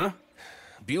leg. Huh?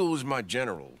 Buell was my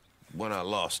general when I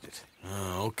lost it.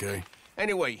 Oh, okay.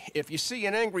 Anyway, if you see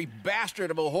an angry bastard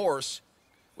of a horse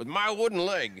with my wooden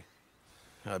leg,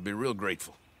 I'd be real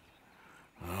grateful.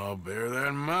 I'll bear that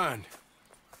in mind.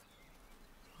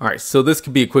 Alright, so this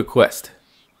could be a quick quest.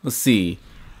 Let's see.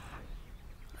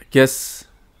 I guess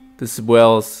this is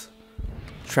Wells'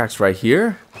 tracks right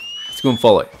here. Let's go and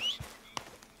follow it.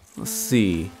 Let's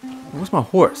see. Where's my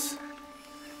horse?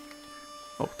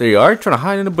 Oh, there you are, trying to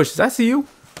hide in the bushes. I see you.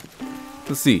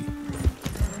 Let's see.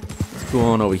 Let's go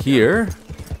on over here.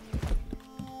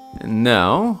 And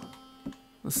now,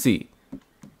 let's see.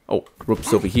 Oh,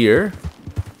 rope's over here.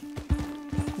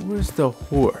 Where's the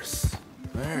horse?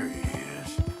 There he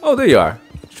is. Oh, there you are.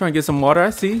 Just trying to get some water, I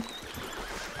see.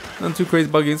 Nothing too crazy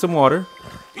about getting some water.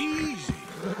 Easy.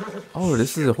 Oh,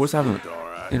 this is a horse I haven't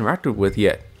interacted with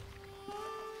yet.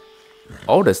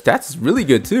 Oh, the stats is really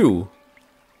good too.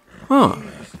 Huh.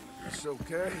 It's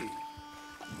okay.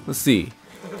 Let's see.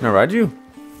 Can I ride you?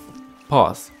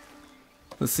 Pause.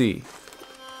 Let's see.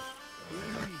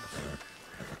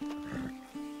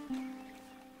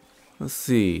 Let's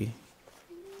see.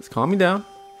 Let's calm me down.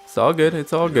 It's all good.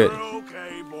 It's all good. You're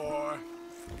okay, boy.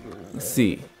 Let's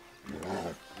see.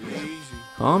 Easy.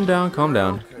 Calm down. Calm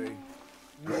down. Okay.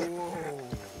 Whoa.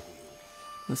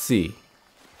 Let's see.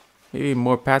 Maybe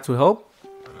more pats will help.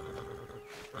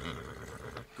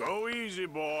 Go easy,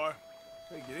 boy.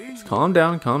 Take it easy. Calm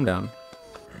down. Calm down.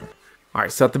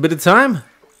 Alright, so at the bit of time,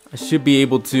 I should be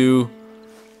able to.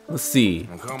 Let's see.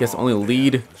 I guess only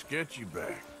lead. Let's get you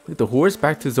back. Lead the horse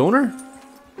back to his owner?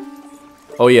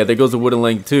 Oh yeah, there goes the wooden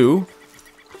leg too.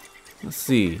 Let's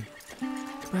see.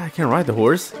 I can't ride the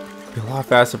horse. It'd be a lot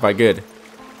faster if I could.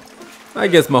 I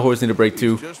guess my horse need a break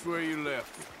too. Just where you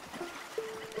left it.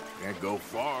 Can't go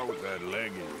far with that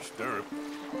leg in your stirrup.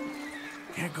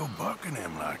 Can't go bucking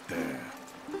him like that.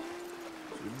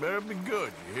 You better be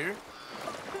good, you hear?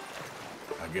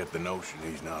 I get the notion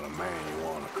he's not a man you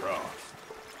want to cross.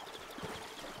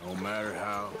 No matter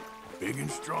how big and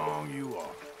strong you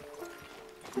are.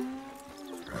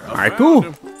 Alright,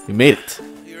 cool. We made it.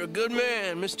 You're a good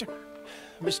man,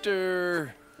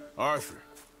 Mr. Arthur.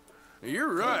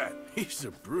 You're right. He's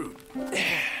a brute.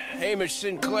 Hamish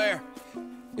Sinclair.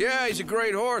 Yeah, he's a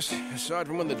great horse, aside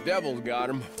from when the devil got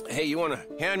him. Hey, you want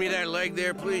to hand me that leg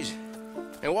there, please?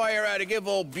 And while you're at it, give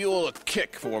old Buell a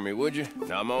kick for me, would you?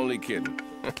 No, I'm only kidding.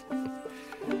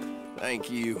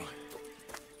 Thank you.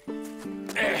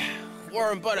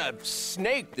 Weren't but a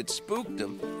snake that spooked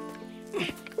him.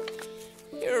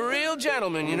 You're a real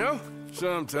gentleman, you know?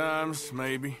 Sometimes,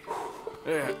 maybe.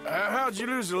 Yeah, how'd you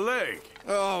lose a leg?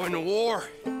 Oh, in the war.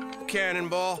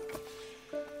 Cannonball.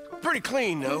 Pretty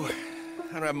clean, though.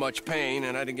 I don't have much pain,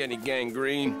 and I didn't get any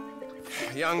gangrene.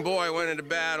 A young boy went into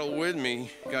battle with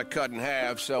me, got cut in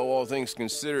half, so all things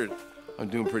considered, I'm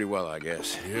doing pretty well, I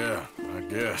guess. Yeah, I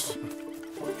guess.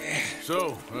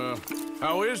 So,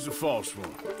 how is the false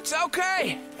one? It's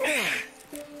okay.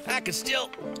 I can still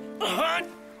hunt,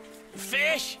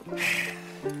 fish,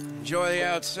 enjoy the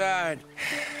outside.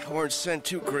 I weren't sent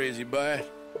too crazy by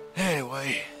it.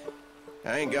 Anyway,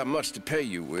 I ain't got much to pay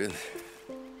you with.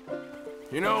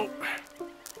 You know,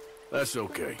 that's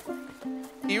okay.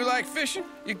 You like fishing?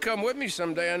 You come with me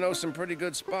someday. I know some pretty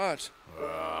good spots.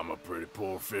 I'm a pretty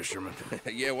poor fisherman.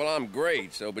 Yeah, well, I'm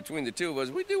great, so between the two of us,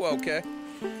 we do okay.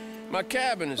 My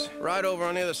cabin is right over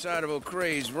on the other side of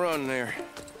O'Creagh's Run there.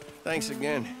 Thanks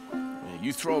again.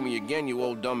 You throw me again, you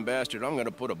old dumb bastard, I'm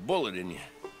gonna put a bullet in you.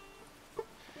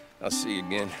 I'll see you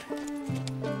again.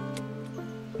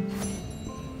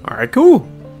 Alright, cool.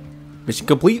 Mission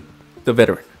complete. The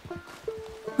veteran.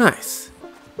 Nice.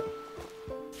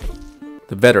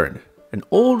 The veteran, an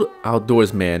old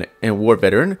outdoors man and war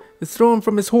veteran, is thrown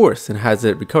from his horse and has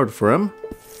it recovered for him.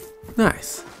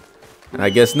 Nice. And I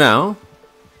guess now,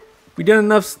 we done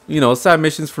enough, side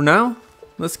missions for now.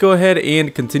 Let's go ahead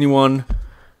and continue on.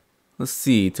 Let's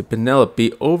see, to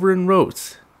Penelope over in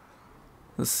Rhodes.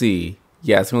 Let's see.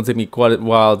 Yeah, it's going to take me quite a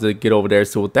while to get over there,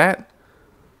 so with that,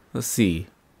 let's see.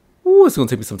 Ooh, it's going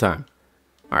to take me some time.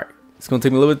 Alright, it's going to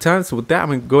take me a little bit of time, so with that, I'm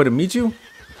going to go ahead and meet you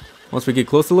once we get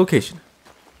close to location.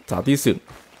 Talk to you soon.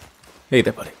 Hey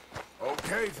there, buddy.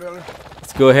 Okay, fella.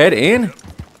 Let's go ahead and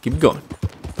keep going.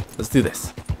 Let's do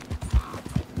this.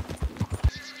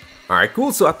 Alright,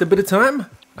 cool. So after a bit of time,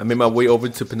 I made my way over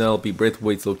to Penelope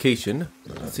Braithwaite's location.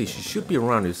 Let's see, she should be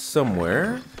around here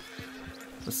somewhere.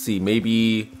 Let's see,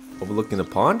 maybe overlooking the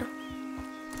pond?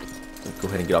 Let's go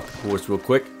ahead and get off the course real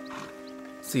quick.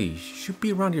 Let's see, she should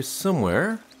be around here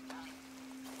somewhere.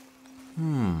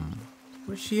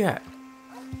 Where's she at?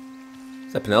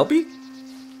 Is that Penelope?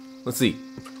 Let's see.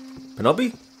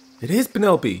 Penelope? It is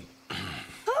Penelope.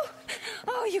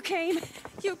 Oh, you came.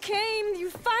 You came. You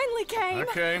finally came.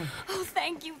 I came. Oh,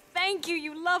 thank you,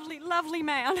 you lovely, lovely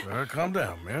man. Calm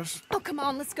down, miss. Oh, come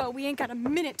on, let's go. We ain't got a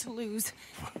minute to lose.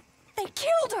 They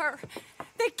killed her.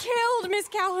 They killed Miss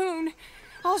Calhoun.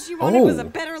 All she wanted was a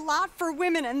better lot for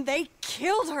women, and they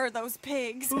killed her, those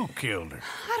pigs. Who killed her?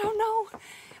 I don't know.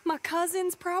 My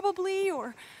cousins, probably,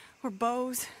 or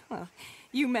Beau's. Well,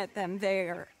 you met them.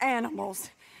 They're animals.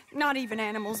 Not even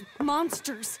animals.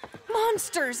 Monsters.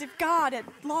 Monsters, if God had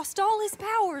lost all his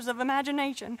powers of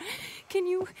imagination. Can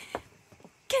you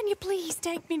please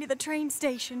take me to the train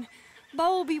station?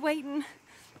 Beau'll be waiting.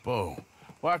 Beau,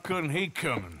 why couldn't he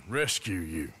come and rescue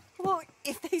you? Well,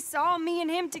 if they saw me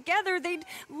and him together, they'd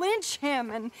lynch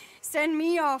him and send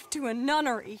me off to a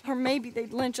nunnery. Or maybe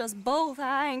they'd lynch us both.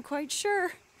 I ain't quite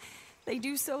sure. They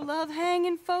do so love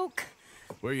hanging folk.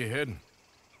 Where you heading?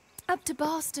 Up to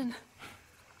Boston.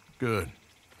 Good.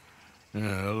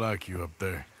 Yeah, I like you up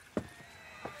there.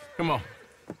 Come on,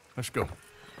 let's go.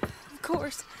 Of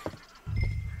course.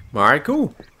 Alright,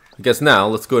 cool. I guess now,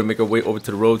 let's go and make our way over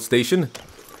to the road station.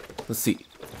 Let's see.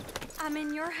 I'm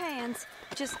in your hands.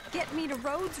 Just get me to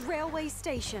Rhodes Railway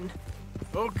Station.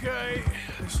 Okay,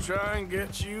 let's try and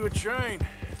get you a train.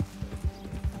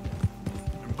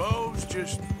 And Beau's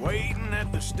just waiting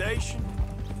at the station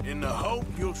in the hope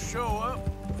you'll show up,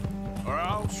 or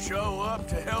I'll show up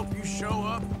to help you show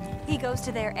up. He goes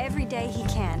to there every day he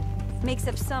can. Makes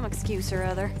up some excuse or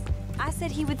other. I said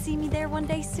he would see me there one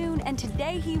day soon, and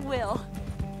today he will.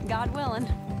 God willing.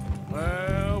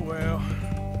 Well,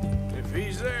 if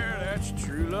he's there, that's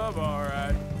true love, all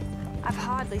right. I've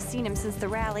hardly seen him since the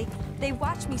rally. They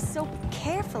watch me so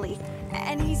carefully,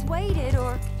 and he's waited,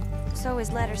 or so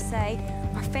his letters say.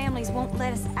 Our families won't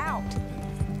let us out.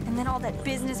 And then all that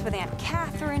business with Aunt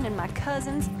Catherine and my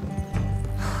cousins.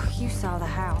 You saw the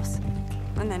house.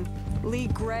 And then Lee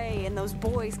Gray and those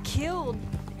boys killed.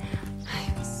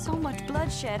 So much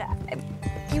bloodshed.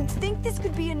 You'd think this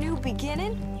could be a new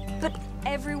beginning, but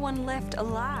everyone left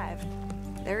alive.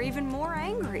 They're even more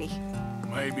angry.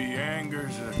 Maybe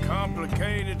anger's a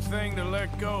complicated thing to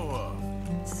let go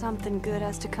of. Something good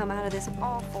has to come out of this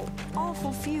awful,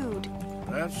 awful feud.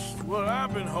 That's what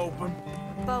I've been hoping.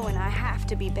 Beau and I have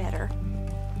to be better.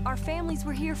 Our families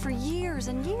were here for years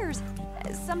and years.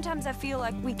 Sometimes I feel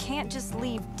like we can't just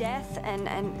leave death and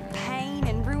pain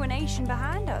and ruination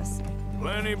behind us.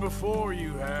 Plenty before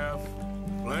you have.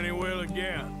 Plenty will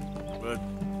again. But,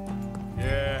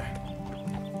 yeah,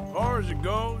 as far as it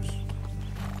goes,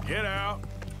 get out,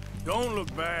 don't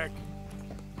look back,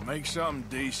 make something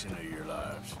decent of your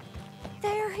lives.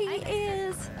 There he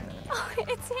is. Oh,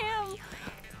 it's him.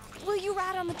 Will you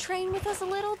ride on the train with us a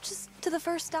little, just to the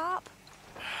first stop?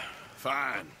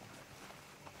 Fine.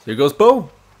 Here goes Beau.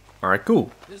 Alright,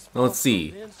 cool. Now let's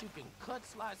see.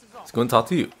 Let's go and talk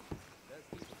to you.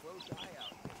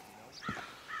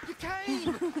 You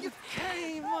came! You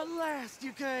came! At last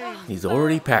you came! He's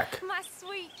already packed. My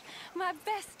sweet, my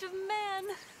best of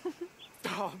men.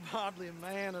 Oh, I'm hardly a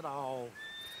man at all.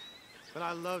 But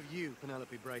I love you,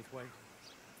 Penelope Braithwaite.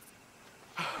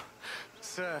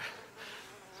 Sir,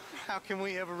 how can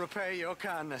we ever repay your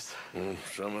kindness?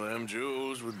 Some of them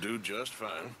jewels would do just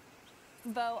fine.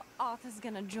 Beau, Arthur's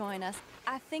gonna join us.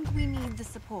 I think we need the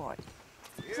support.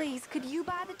 Please, could you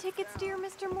buy the tickets, dear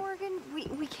Mr. Morgan?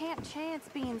 We can't chance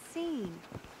being seen.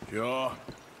 Sure.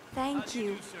 Thank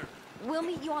you. We'll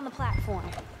meet you on the platform.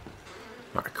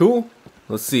 Alright, cool.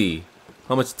 Let's see.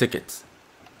 How much tickets?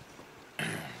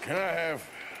 Can I have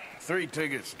 3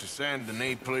 tickets to Saint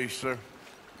Denis, please, sir?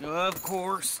 Of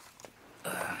course.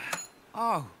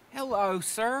 Oh, hello,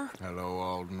 sir. Hello,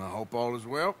 Alden. I hope all is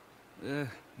well.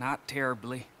 Not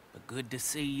terribly, but good to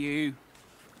see you.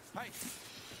 Hey,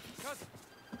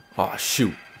 Oh,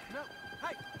 shoot.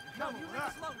 hey, no, you leave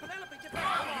us alone. Penelope, get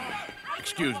back.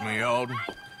 Excuse me, Alden.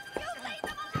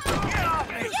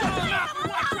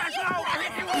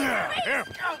 Here,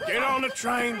 get on the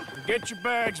train. Get your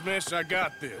bags, miss. I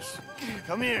got this.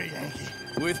 Come here, Yankee.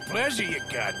 With pleasure, you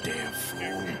goddamn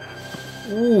fool.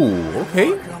 Ooh,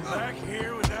 okay. Come back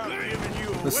here without giving you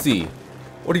a Let's see.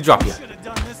 What'd he drop you?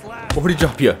 What'd he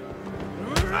drop you?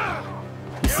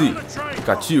 Let's see.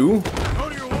 Got you.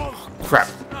 Crap.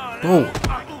 Oh.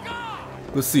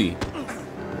 Let's see.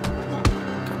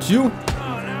 Got you.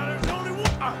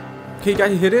 Okay, got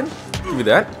your hit in. Give me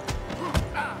that.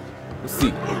 Let's see.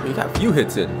 You got a few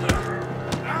hits in.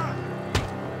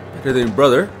 Better than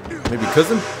brother. Maybe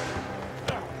cousin?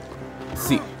 Let's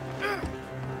see.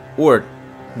 Or,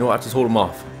 no, I'll just hold him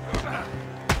off.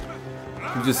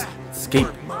 We just escape.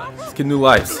 Let's get new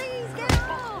lives.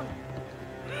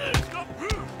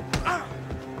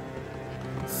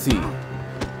 Let's see.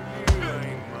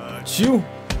 You?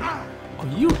 Oh,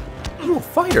 you a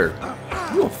fighter.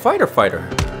 You a fighter.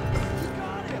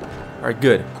 Alright,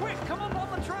 good.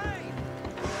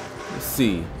 Let's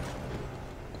see.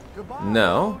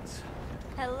 Now,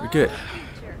 we're good.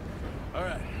 All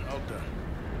right, all done.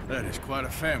 That is quite a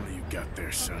family you got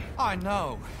there, son. I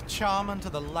know. Charming to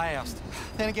the last.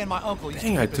 Then again, my uncle used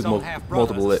Dang, to I keep his took own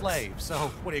half-brother multiple as a licks. slave. So,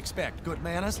 what do you expect? Good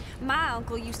manners? My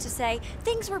uncle used to say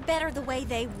things were better the way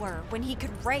they were, when he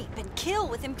could rape and kill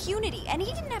with impunity, and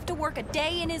he didn't have to work a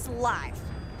day in his life.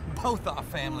 Both our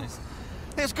families.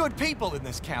 There's good people in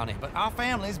this county, but our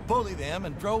families bullied them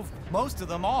and drove most of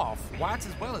them off, whites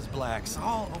as well as blacks,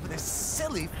 all over this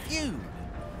silly feud.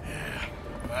 Yeah,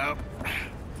 well,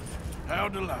 how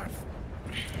to life.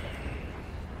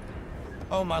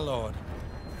 Oh, my lord.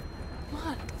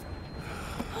 What?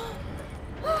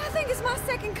 Oh, I think it's my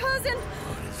second cousin.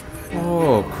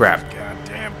 Oh, crap.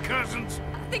 Goddamn cousins.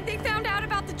 I think they found out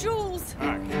about the jewels. All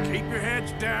right, keep your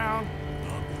heads down.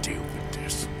 I'll deal with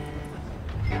this.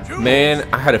 Man,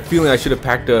 I had a feeling I should have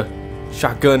packed a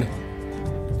shotgun.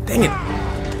 Dang it.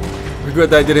 Regret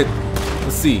that I didn't.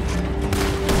 Let's see.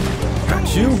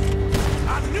 Got you.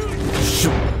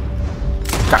 Shoot.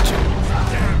 Gotcha.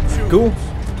 Cool.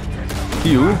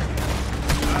 You.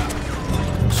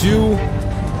 You.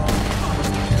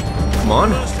 Come on.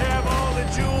 Must have all the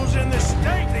jewels in the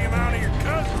state. The amount of your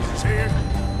cousins is here.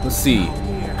 Let's see.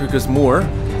 Took us more.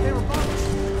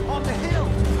 On the hill.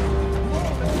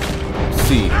 Let's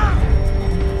see.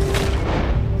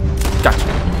 Gotcha.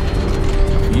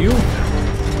 You.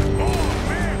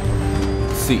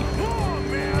 Let's see.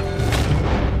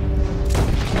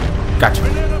 Gotcha.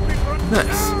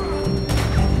 Nice.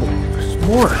 There's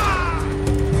more.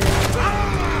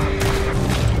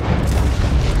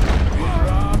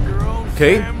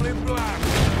 Okay.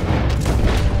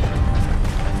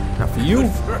 Now for you.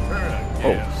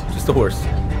 Oh, just a horse.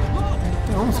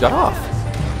 I almost got off.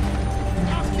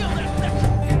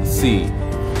 Let's see.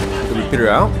 Can we pit her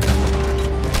out?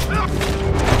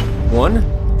 1, 2.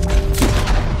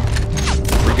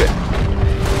 We're good.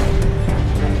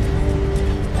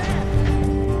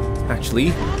 Actually,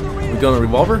 we got a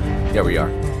revolver? Yeah, we are.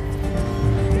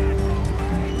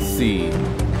 Let's see.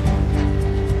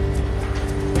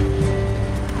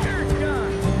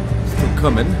 Still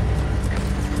coming.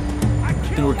 I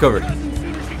think we're covered.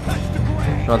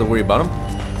 Don't have to worry about him.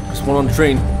 Just one on the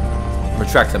train. Or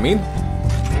tracks, I mean.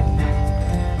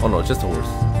 Oh no, it's just a horse.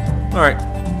 Alright.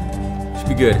 Should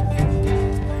be good.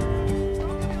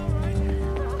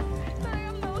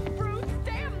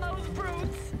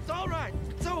 It's all right.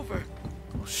 It's over.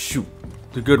 Oh, shoot.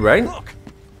 They're good, right?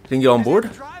 Didn't get on board?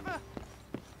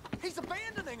 He's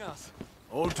abandoning us.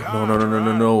 Old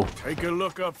No. Take a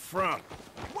look up front.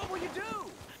 What will you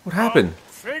do? What happened?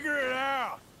 Figure it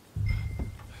out.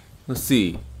 Let's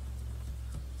see.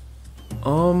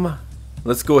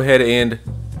 Let's go ahead and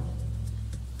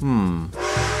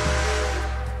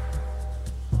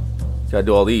gotta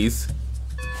do all these.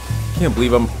 Can't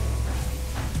believe I'm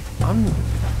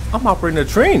operating a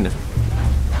train.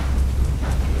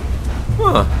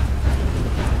 Huh.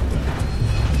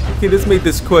 Okay, this made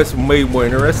this quest way more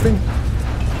interesting.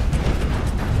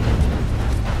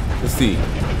 Let's see.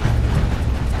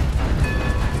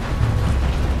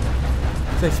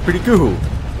 That's pretty cool.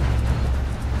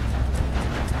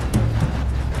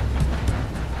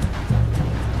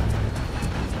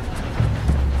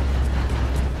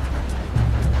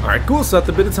 Alright, cool. So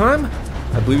after a bit of time,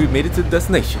 I believe we made it to the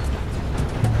destination.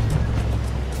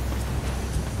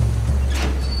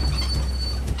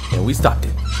 And we stopped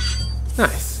it.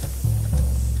 Nice.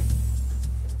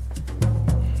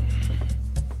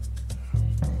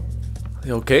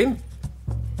 You okay?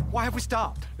 Why have we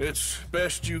stopped? It's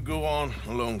best you go on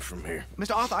alone from here.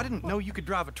 Mr. Arthur, I didn't know you could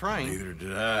drive a train. Neither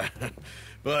did I.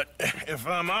 But if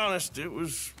I'm honest, it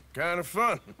was kind of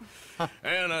fun.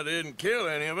 And I didn't kill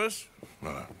any of us.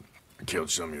 Well, I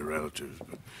killed some of your relatives,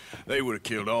 but they would have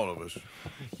killed all of us.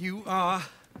 You are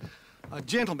a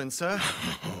gentleman, sir.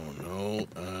 Oh, no,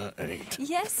 I ain't.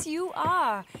 Yes, you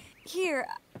are. Here,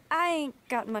 I ain't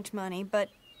got much money, but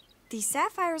these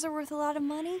sapphires are worth a lot of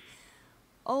money.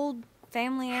 Old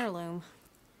family heirloom.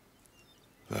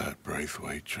 That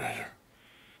Braithwaite treasure.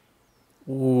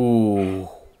 Ooh.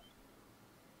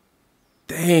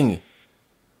 Dang.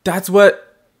 That's what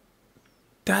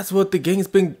the gang's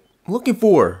been looking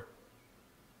for.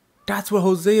 That's what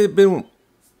Jose had been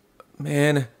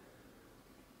Man,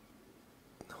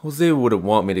 Jose wouldn't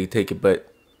want me to take it,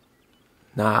 but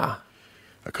nah.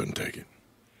 I couldn't take it.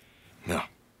 No.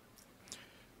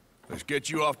 Let's get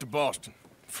you off to Boston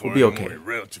before We'll be okay. any more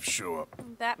relatives show up.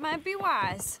 That might be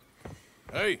wise.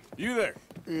 Hey, you there?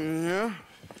 Yeah?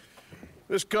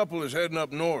 This couple is heading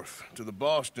up north to the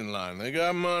Boston line. They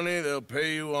got money, they'll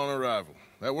pay you on arrival.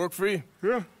 That work for you?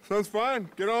 Yeah, sounds fine.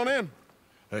 Get on in.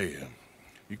 Hey,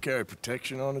 you carry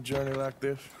protection on a journey like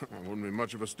this? I wouldn't be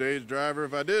much of a stage driver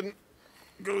if I didn't.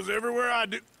 Goes everywhere I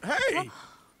do. Hey!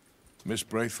 Miss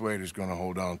Braithwaite is gonna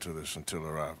hold on to this until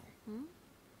arrival.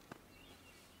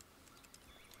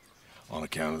 On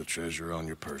account of the treasure on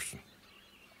your person.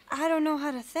 I don't know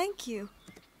how to thank you.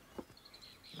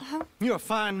 You're a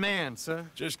fine man, sir.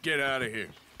 Just get out of here.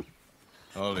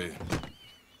 I'll leave.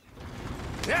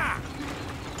 Yeah!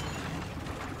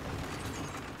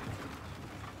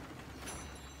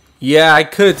 Yeah, I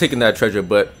could have taken that treasure,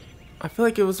 but I feel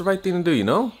like it was the right thing to do, you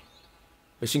know?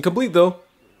 Mission complete, though.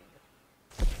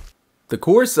 The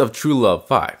Course of True Love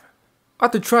 5.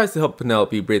 Arthur tries to help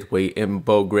Penelope Braithwaite and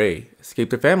Beau Gray escape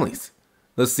their families.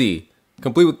 Let's see.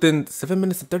 Complete within 7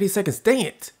 minutes and 30 seconds. Dang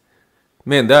it!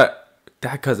 Man, that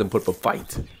cousin put up a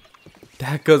fight.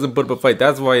 That cousin put up a fight.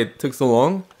 That's why it took so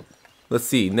long. Let's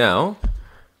see. Now,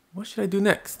 what should I do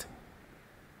next?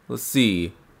 Let's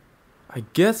see. I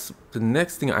guess the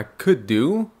next thing I could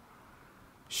do...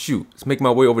 Shoot, let's make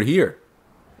my way over here.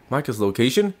 Micah's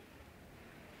location.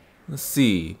 Let's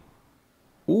see.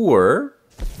 Or,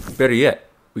 better yet,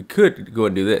 we could go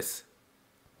and do this.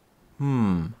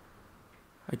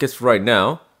 I guess right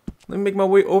now, let me make my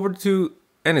way over to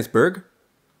Annisburg.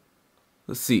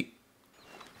 Let's see.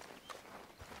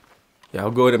 Yeah,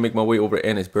 I'll go ahead and make my way over to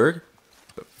Annisburg.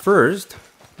 But first,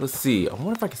 let's see. I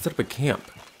wonder if I can set up a camp.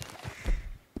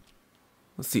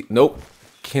 Let's see. Nope.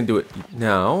 Can't do it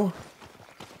now.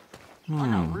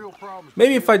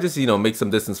 Maybe if I just, make some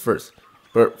distance first.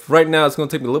 But right now, it's going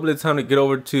to take me a little bit of time to get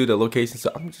over to the location.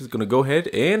 So I'm just going to go ahead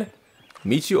and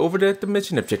meet you over there at the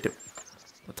mission objective.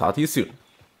 I'll talk to you soon.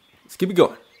 Let's keep it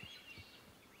going.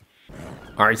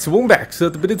 Alright, so we're back. So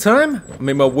at the bit of time, I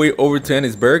made my way over to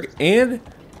Annisburg. And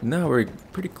now we're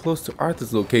pretty close to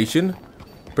Arthur's location.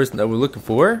 The person that we're looking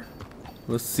for.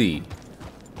 Let's see.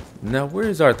 Now, where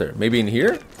is Arthur? Maybe in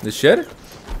here? The shed?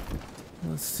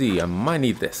 Let's see. I might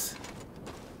need this.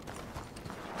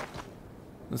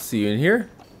 Let's see, in here?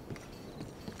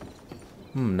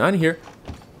 Not in here.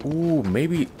 Ooh,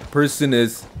 maybe the person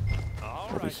is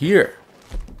over here.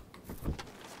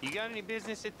 You got any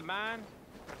business at the mine?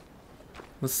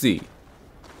 Let's see.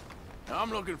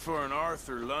 I'm looking for an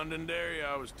Arthur Londonderry.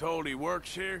 I was told he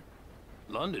works here.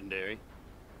 Londonderry?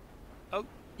 Oh,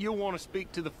 you'll want to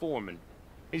speak to the foreman.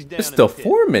 He's down It's in the pit.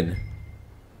 foreman.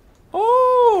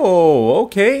 Oh,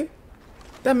 okay.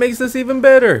 That makes this even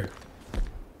better.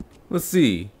 Let's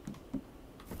see.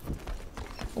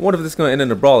 I wonder if this is going to end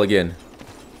in a brawl again.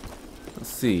 Let's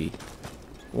see.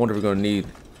 I wonder if we're going to need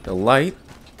the light.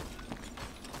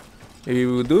 Maybe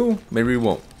we'll do. Maybe we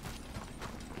won't.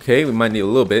 Okay, we might need a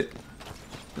little bit.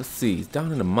 Let's see. He's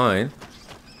down in the mine.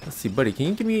 Let's see, buddy. Can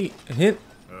you give me a hint?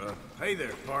 Hey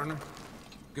there, partner.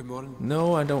 Good morning.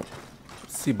 No, I don't.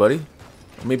 Let's see, buddy.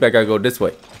 Maybe I gotta go this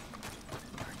way.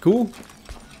 Cool.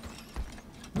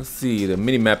 Let's see. The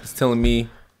mini map is telling me.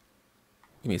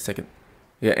 Give me a second.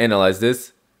 Yeah, analyze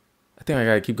this. I think I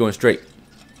gotta keep going straight.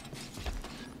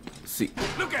 Let's see.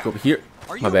 Go over here.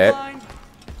 My bad.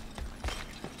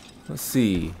 Let's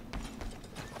see.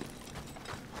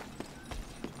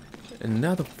 And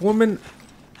now the foreman.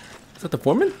 Is that the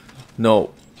foreman?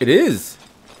 No, it is.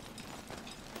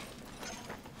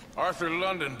 Arthur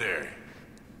Londonderry.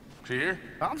 See here?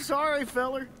 I'm sorry,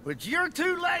 feller, but you're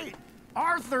too late.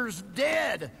 Arthur's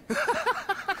dead.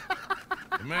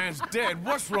 The man's dead.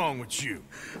 What's wrong with you?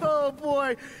 Oh,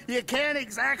 boy. You can't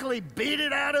exactly beat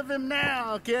it out of him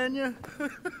now, can you?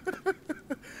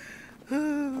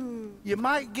 You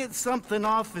might get something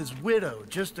off his widow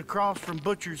just across from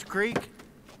Butcher's Creek,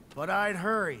 but I'd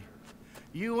hurry.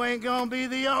 You ain't gonna be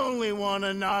the only one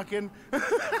a-knocking.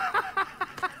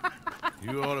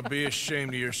 You ought to be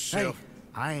ashamed of yourself. Hey,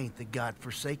 I ain't the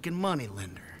godforsaken money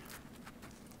lender.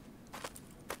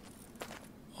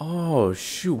 Oh,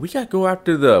 shoot. We gotta go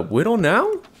after the widow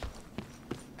now?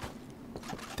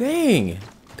 Dang.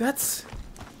 That's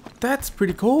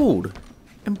pretty cold.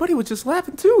 And Buddy was just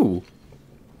laughing too.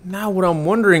 Now what I'm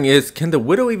wondering is, can the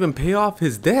widow even pay off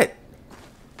his debt?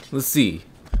 Let's see.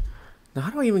 Now how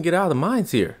do I even get out of the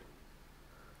mines here?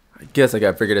 I guess I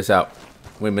gotta figure this out.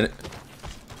 Wait a minute.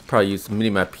 Probably use the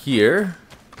mini-map here.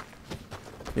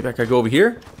 Maybe I gotta go over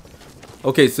here?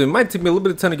 Okay, so it might take me a little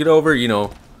bit of time to get over,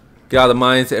 get out of the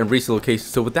mines, and reach the location.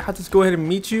 So with that, I'll just go ahead and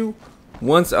meet you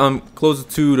once I'm closer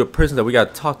to the person that we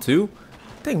got to talk to.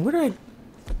 Dang, where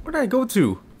did I go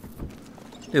to?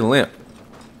 Hey, the lamp.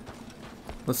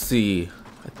 Let's see.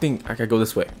 I think I gotta go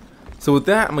this way. So with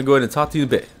that, I'm gonna go ahead and talk to you a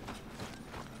bit.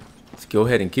 Let's go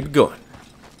ahead and keep it going.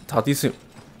 Talk to you soon.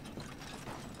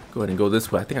 Go ahead and go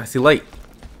this way. I think I see light.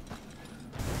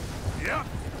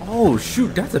 Oh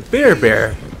shoot, that's a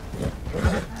bear.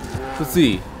 Let's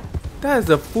see. That is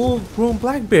a full-grown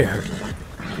black bear.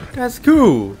 That's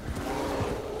cool.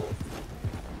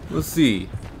 Let's see.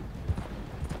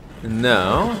 And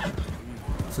now,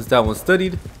 since that one's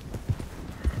studied,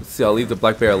 let's see, I'll leave the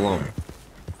black bear alone.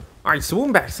 Alright, so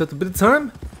I'm back. So after a bit of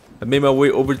time, I made my way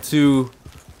over to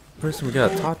the person we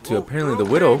gotta talk to. Apparently the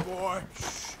widow.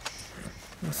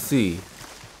 Let's see.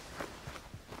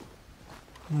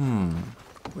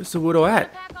 Where's the widow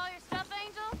at?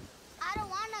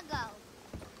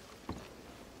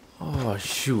 Oh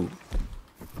shoot.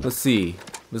 Let's see.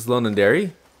 Miss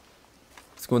Londonderry.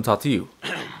 Let's go and talk to you.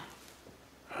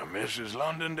 Mrs.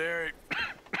 Londonderry?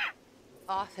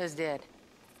 Arthur's dead.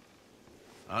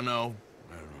 I know.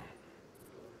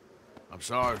 I'm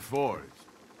sorry for it.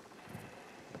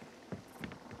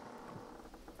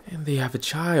 And they have a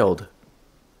child.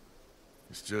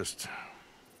 It's just...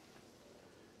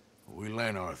 we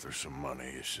lent Arthur some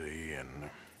money, you see, and...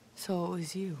 So it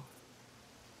was you. You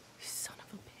son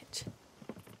of a bitch.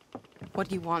 What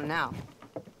do you want now?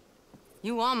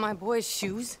 You want my boy's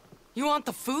shoes? You want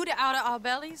the food out of our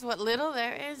bellies? What little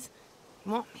there is?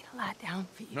 You want me to lie down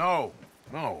for you? No.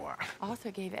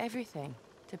 Arthur gave everything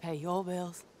to pay your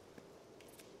bills.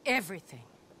 Everything.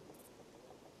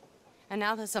 And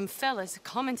now there's some fellas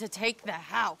coming to take the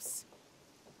house.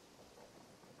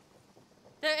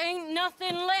 There ain't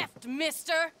nothing left,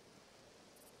 mister.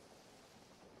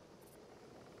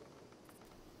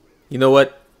 You know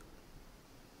what?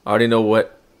 I already know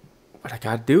what I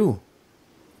gotta do.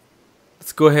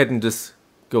 Let's go ahead and just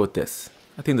go with this.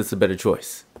 I think this is a better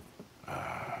choice.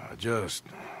 I just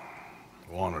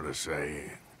wanted to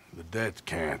say the debt's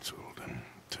canceled and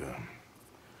to...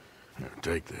 here,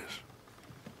 take this.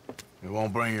 It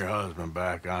won't bring your husband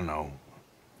back, I know.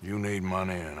 You need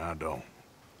money and I don't.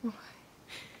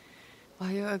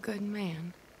 Well, you're a good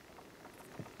man.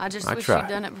 I just I wish tried. he'd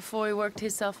done it before he worked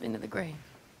himself into the grave.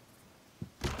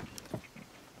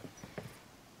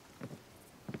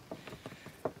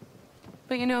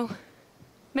 But you know,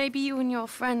 maybe you and your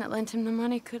friend that lent him the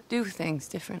money could do things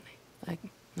differently. Like,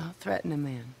 not threaten a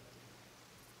man.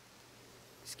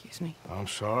 Excuse me. I'm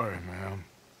sorry, ma'am.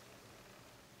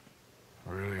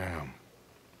 I really am.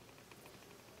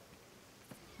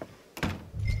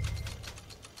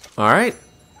 Alright.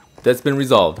 That's been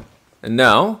resolved. And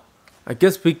now, I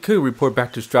guess we could report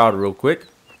back to Stroud real quick.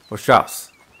 Or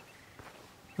Strauss.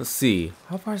 Let's see.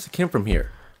 How far is the camp from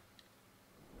here?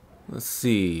 Let's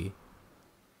see.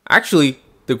 Actually,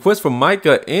 the quest from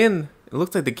Micah and it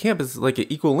looks like the camp is like an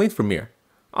equal length from here.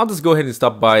 I'll just go ahead and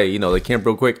stop by, the camp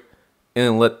real quick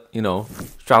and let,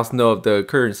 Strauss know of the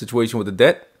current situation with the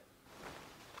debt.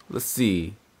 Let's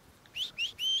see.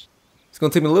 It's going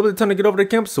to take me a little bit of time to get over to the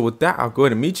camp, so with that, I'll go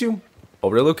ahead and meet you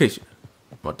over the location.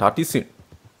 I'll talk to you soon.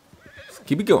 Let's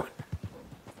keep it going.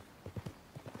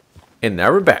 And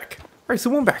now we're back. Alright,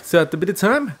 so I'm back. So at the bit of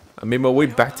time, I made my way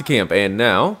back to camp, and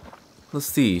now... let's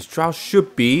see, Strauss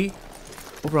should be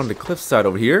over on the cliffside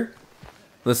over here.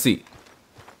 Let's see.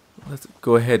 Let's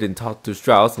go ahead and talk to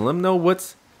Strauss and let him know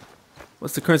what's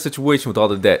the current situation with all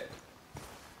the debt.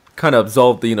 Kind of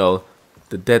absolved the,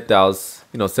 the debt that I was,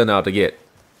 sent out to get.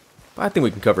 But I think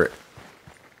we can cover it.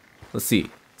 Let's see.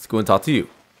 Let's go and talk to you.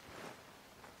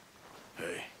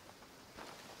 Hey.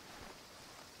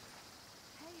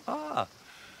 Ah,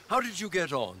 how did you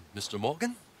get on, Mr.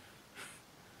 Morgan?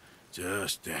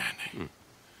 Just dandy.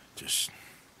 Just...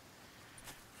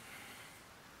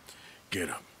 get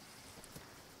up.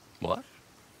 What?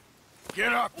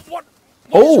 Get up! What?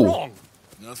 Oh! What's wrong?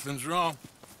 Nothing's wrong.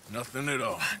 Nothing at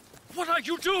all. What are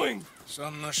you doing?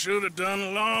 Something I should have done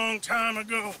a long time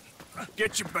ago.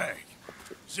 Get your bag.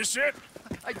 Is this it?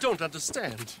 I don't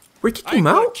understand. We kicked I ain't him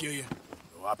gonna out? kill you,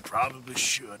 though I probably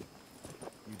should.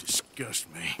 You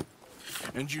disgust me.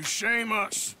 And you shame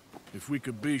us. If we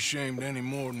could be shamed any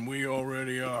more than we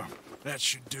already are, that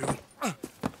should do.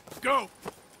 Go!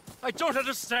 I don't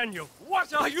understand you.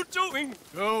 What are you doing?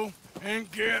 Go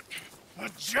and get a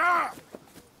job!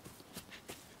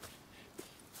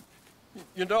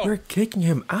 You know, We're kicking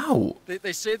him out.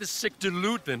 they say the sick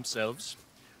delude themselves.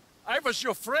 I was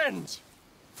your friend.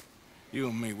 You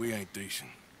and me, we ain't decent.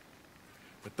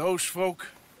 But those folk,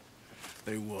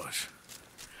 they was.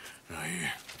 Now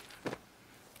here,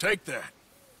 take that.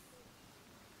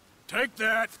 Take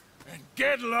that and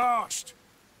get lost.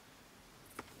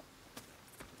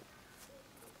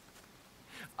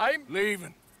 I'm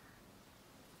leaving.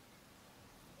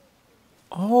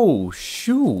 Oh,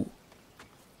 shoot.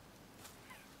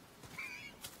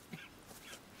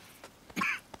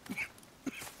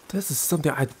 This is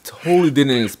something I totally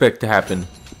didn't expect to happen.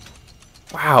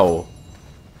 Wow.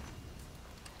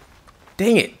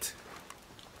 Dang it.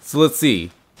 So let's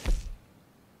see.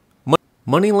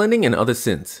 Money lending and other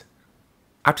sins.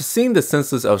 After seeing the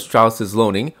senseless of Strauss's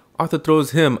loaning, Arthur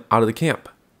throws him out of the camp.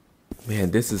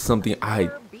 Man, this is something I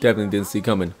definitely didn't see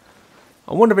coming.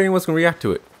 I wonder if anyone's gonna react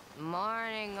to it.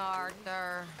 Morning,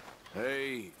 Arthur.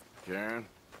 Hey, Karen.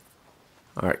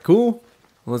 Alright, cool.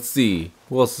 Let's see.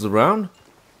 Who else is around?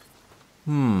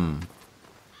 I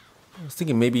was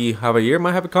thinking maybe Javier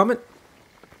might have a comment.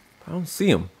 I don't see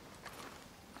him.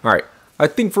 Alright, I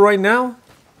think for right now,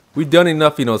 we've done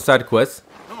enough, side quests.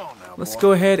 Let's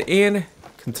go ahead and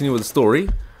continue with the story.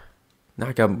 Now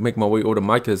I gotta make my way over to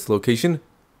Micah's location.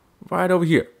 Right over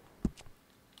here.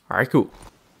 Alright, cool.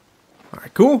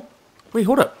 Alright, cool. Wait,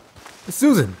 hold up. It's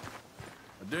Susan.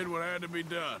 I did what had to be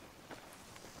done.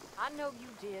 I know you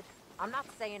did. I'm not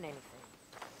saying anything.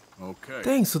 Okay.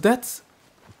 Dang, so that's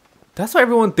what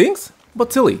everyone thinks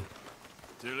about Tilly.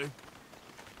 Tilly?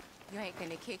 You ain't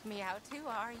gonna kick me out too,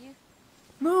 are you?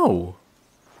 No.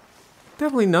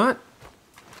 Definitely not.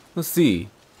 Let's see.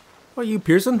 What are you,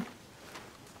 Pearson?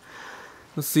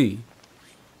 Let's see.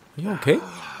 Are you okay?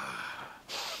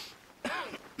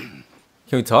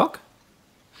 Can we talk?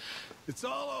 It's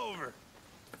all over.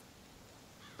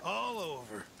 All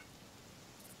over.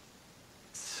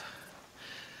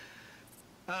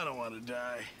 I don't want to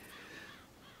die.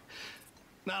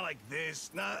 Not like this.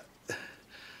 Not...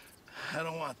 I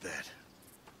don't want that.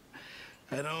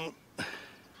 I don't...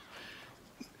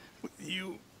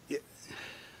 You...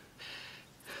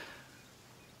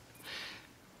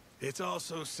 It's all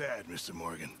so sad, Mr.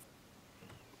 Morgan.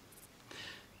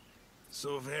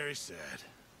 So very sad.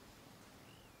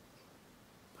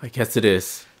 I guess it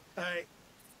is. But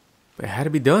it had to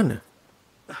be done.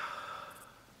 I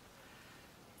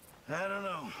don't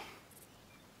know.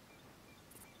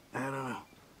 I don't know.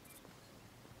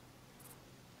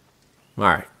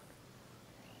 Alright.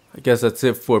 I guess that's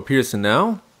it for Pearson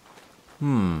now.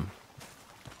 I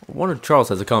wonder if Charles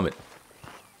has a comment.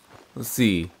 Let's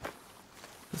see.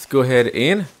 Let's go ahead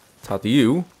and talk to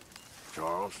you.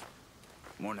 Charles.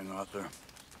 Morning, Arthur.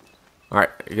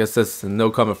 Alright, I guess that's no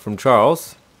comment from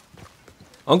Charles.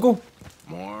 Uncle?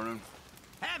 Morning.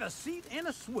 Have a seat and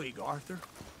a swig, Arthur.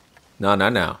 No,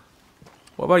 not now.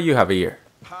 What about you, Javier?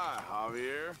 Hi,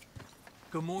 Javier.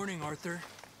 Good morning, Arthur.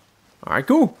 Alright,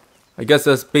 cool. I guess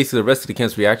that's basically the rest of the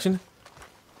camp's reaction.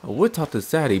 I would talk to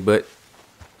Sadie, but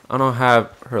I don't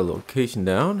have her location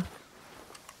down.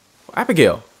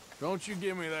 Abigail. Don't you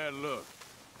give me that look.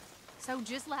 So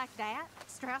just like that,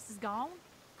 Strauss is gone?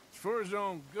 It's for his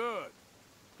own good.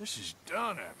 This is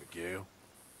done, Abigail.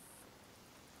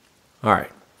 Alright.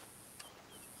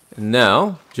 And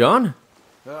now, John?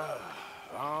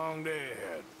 Long day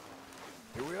ahead.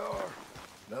 Here we are.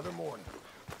 Another morning.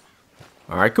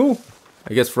 Alright, cool.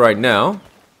 I guess for right now,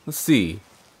 let's see.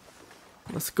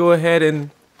 Let's go ahead and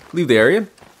leave the area.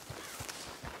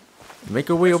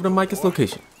 Make our way over to Micah's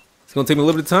location. It's going to take me a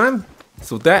little bit of time.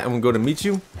 So with that, I'm going to go to meet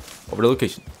you over the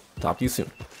location. Talk to you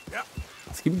soon.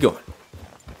 Let's keep it going.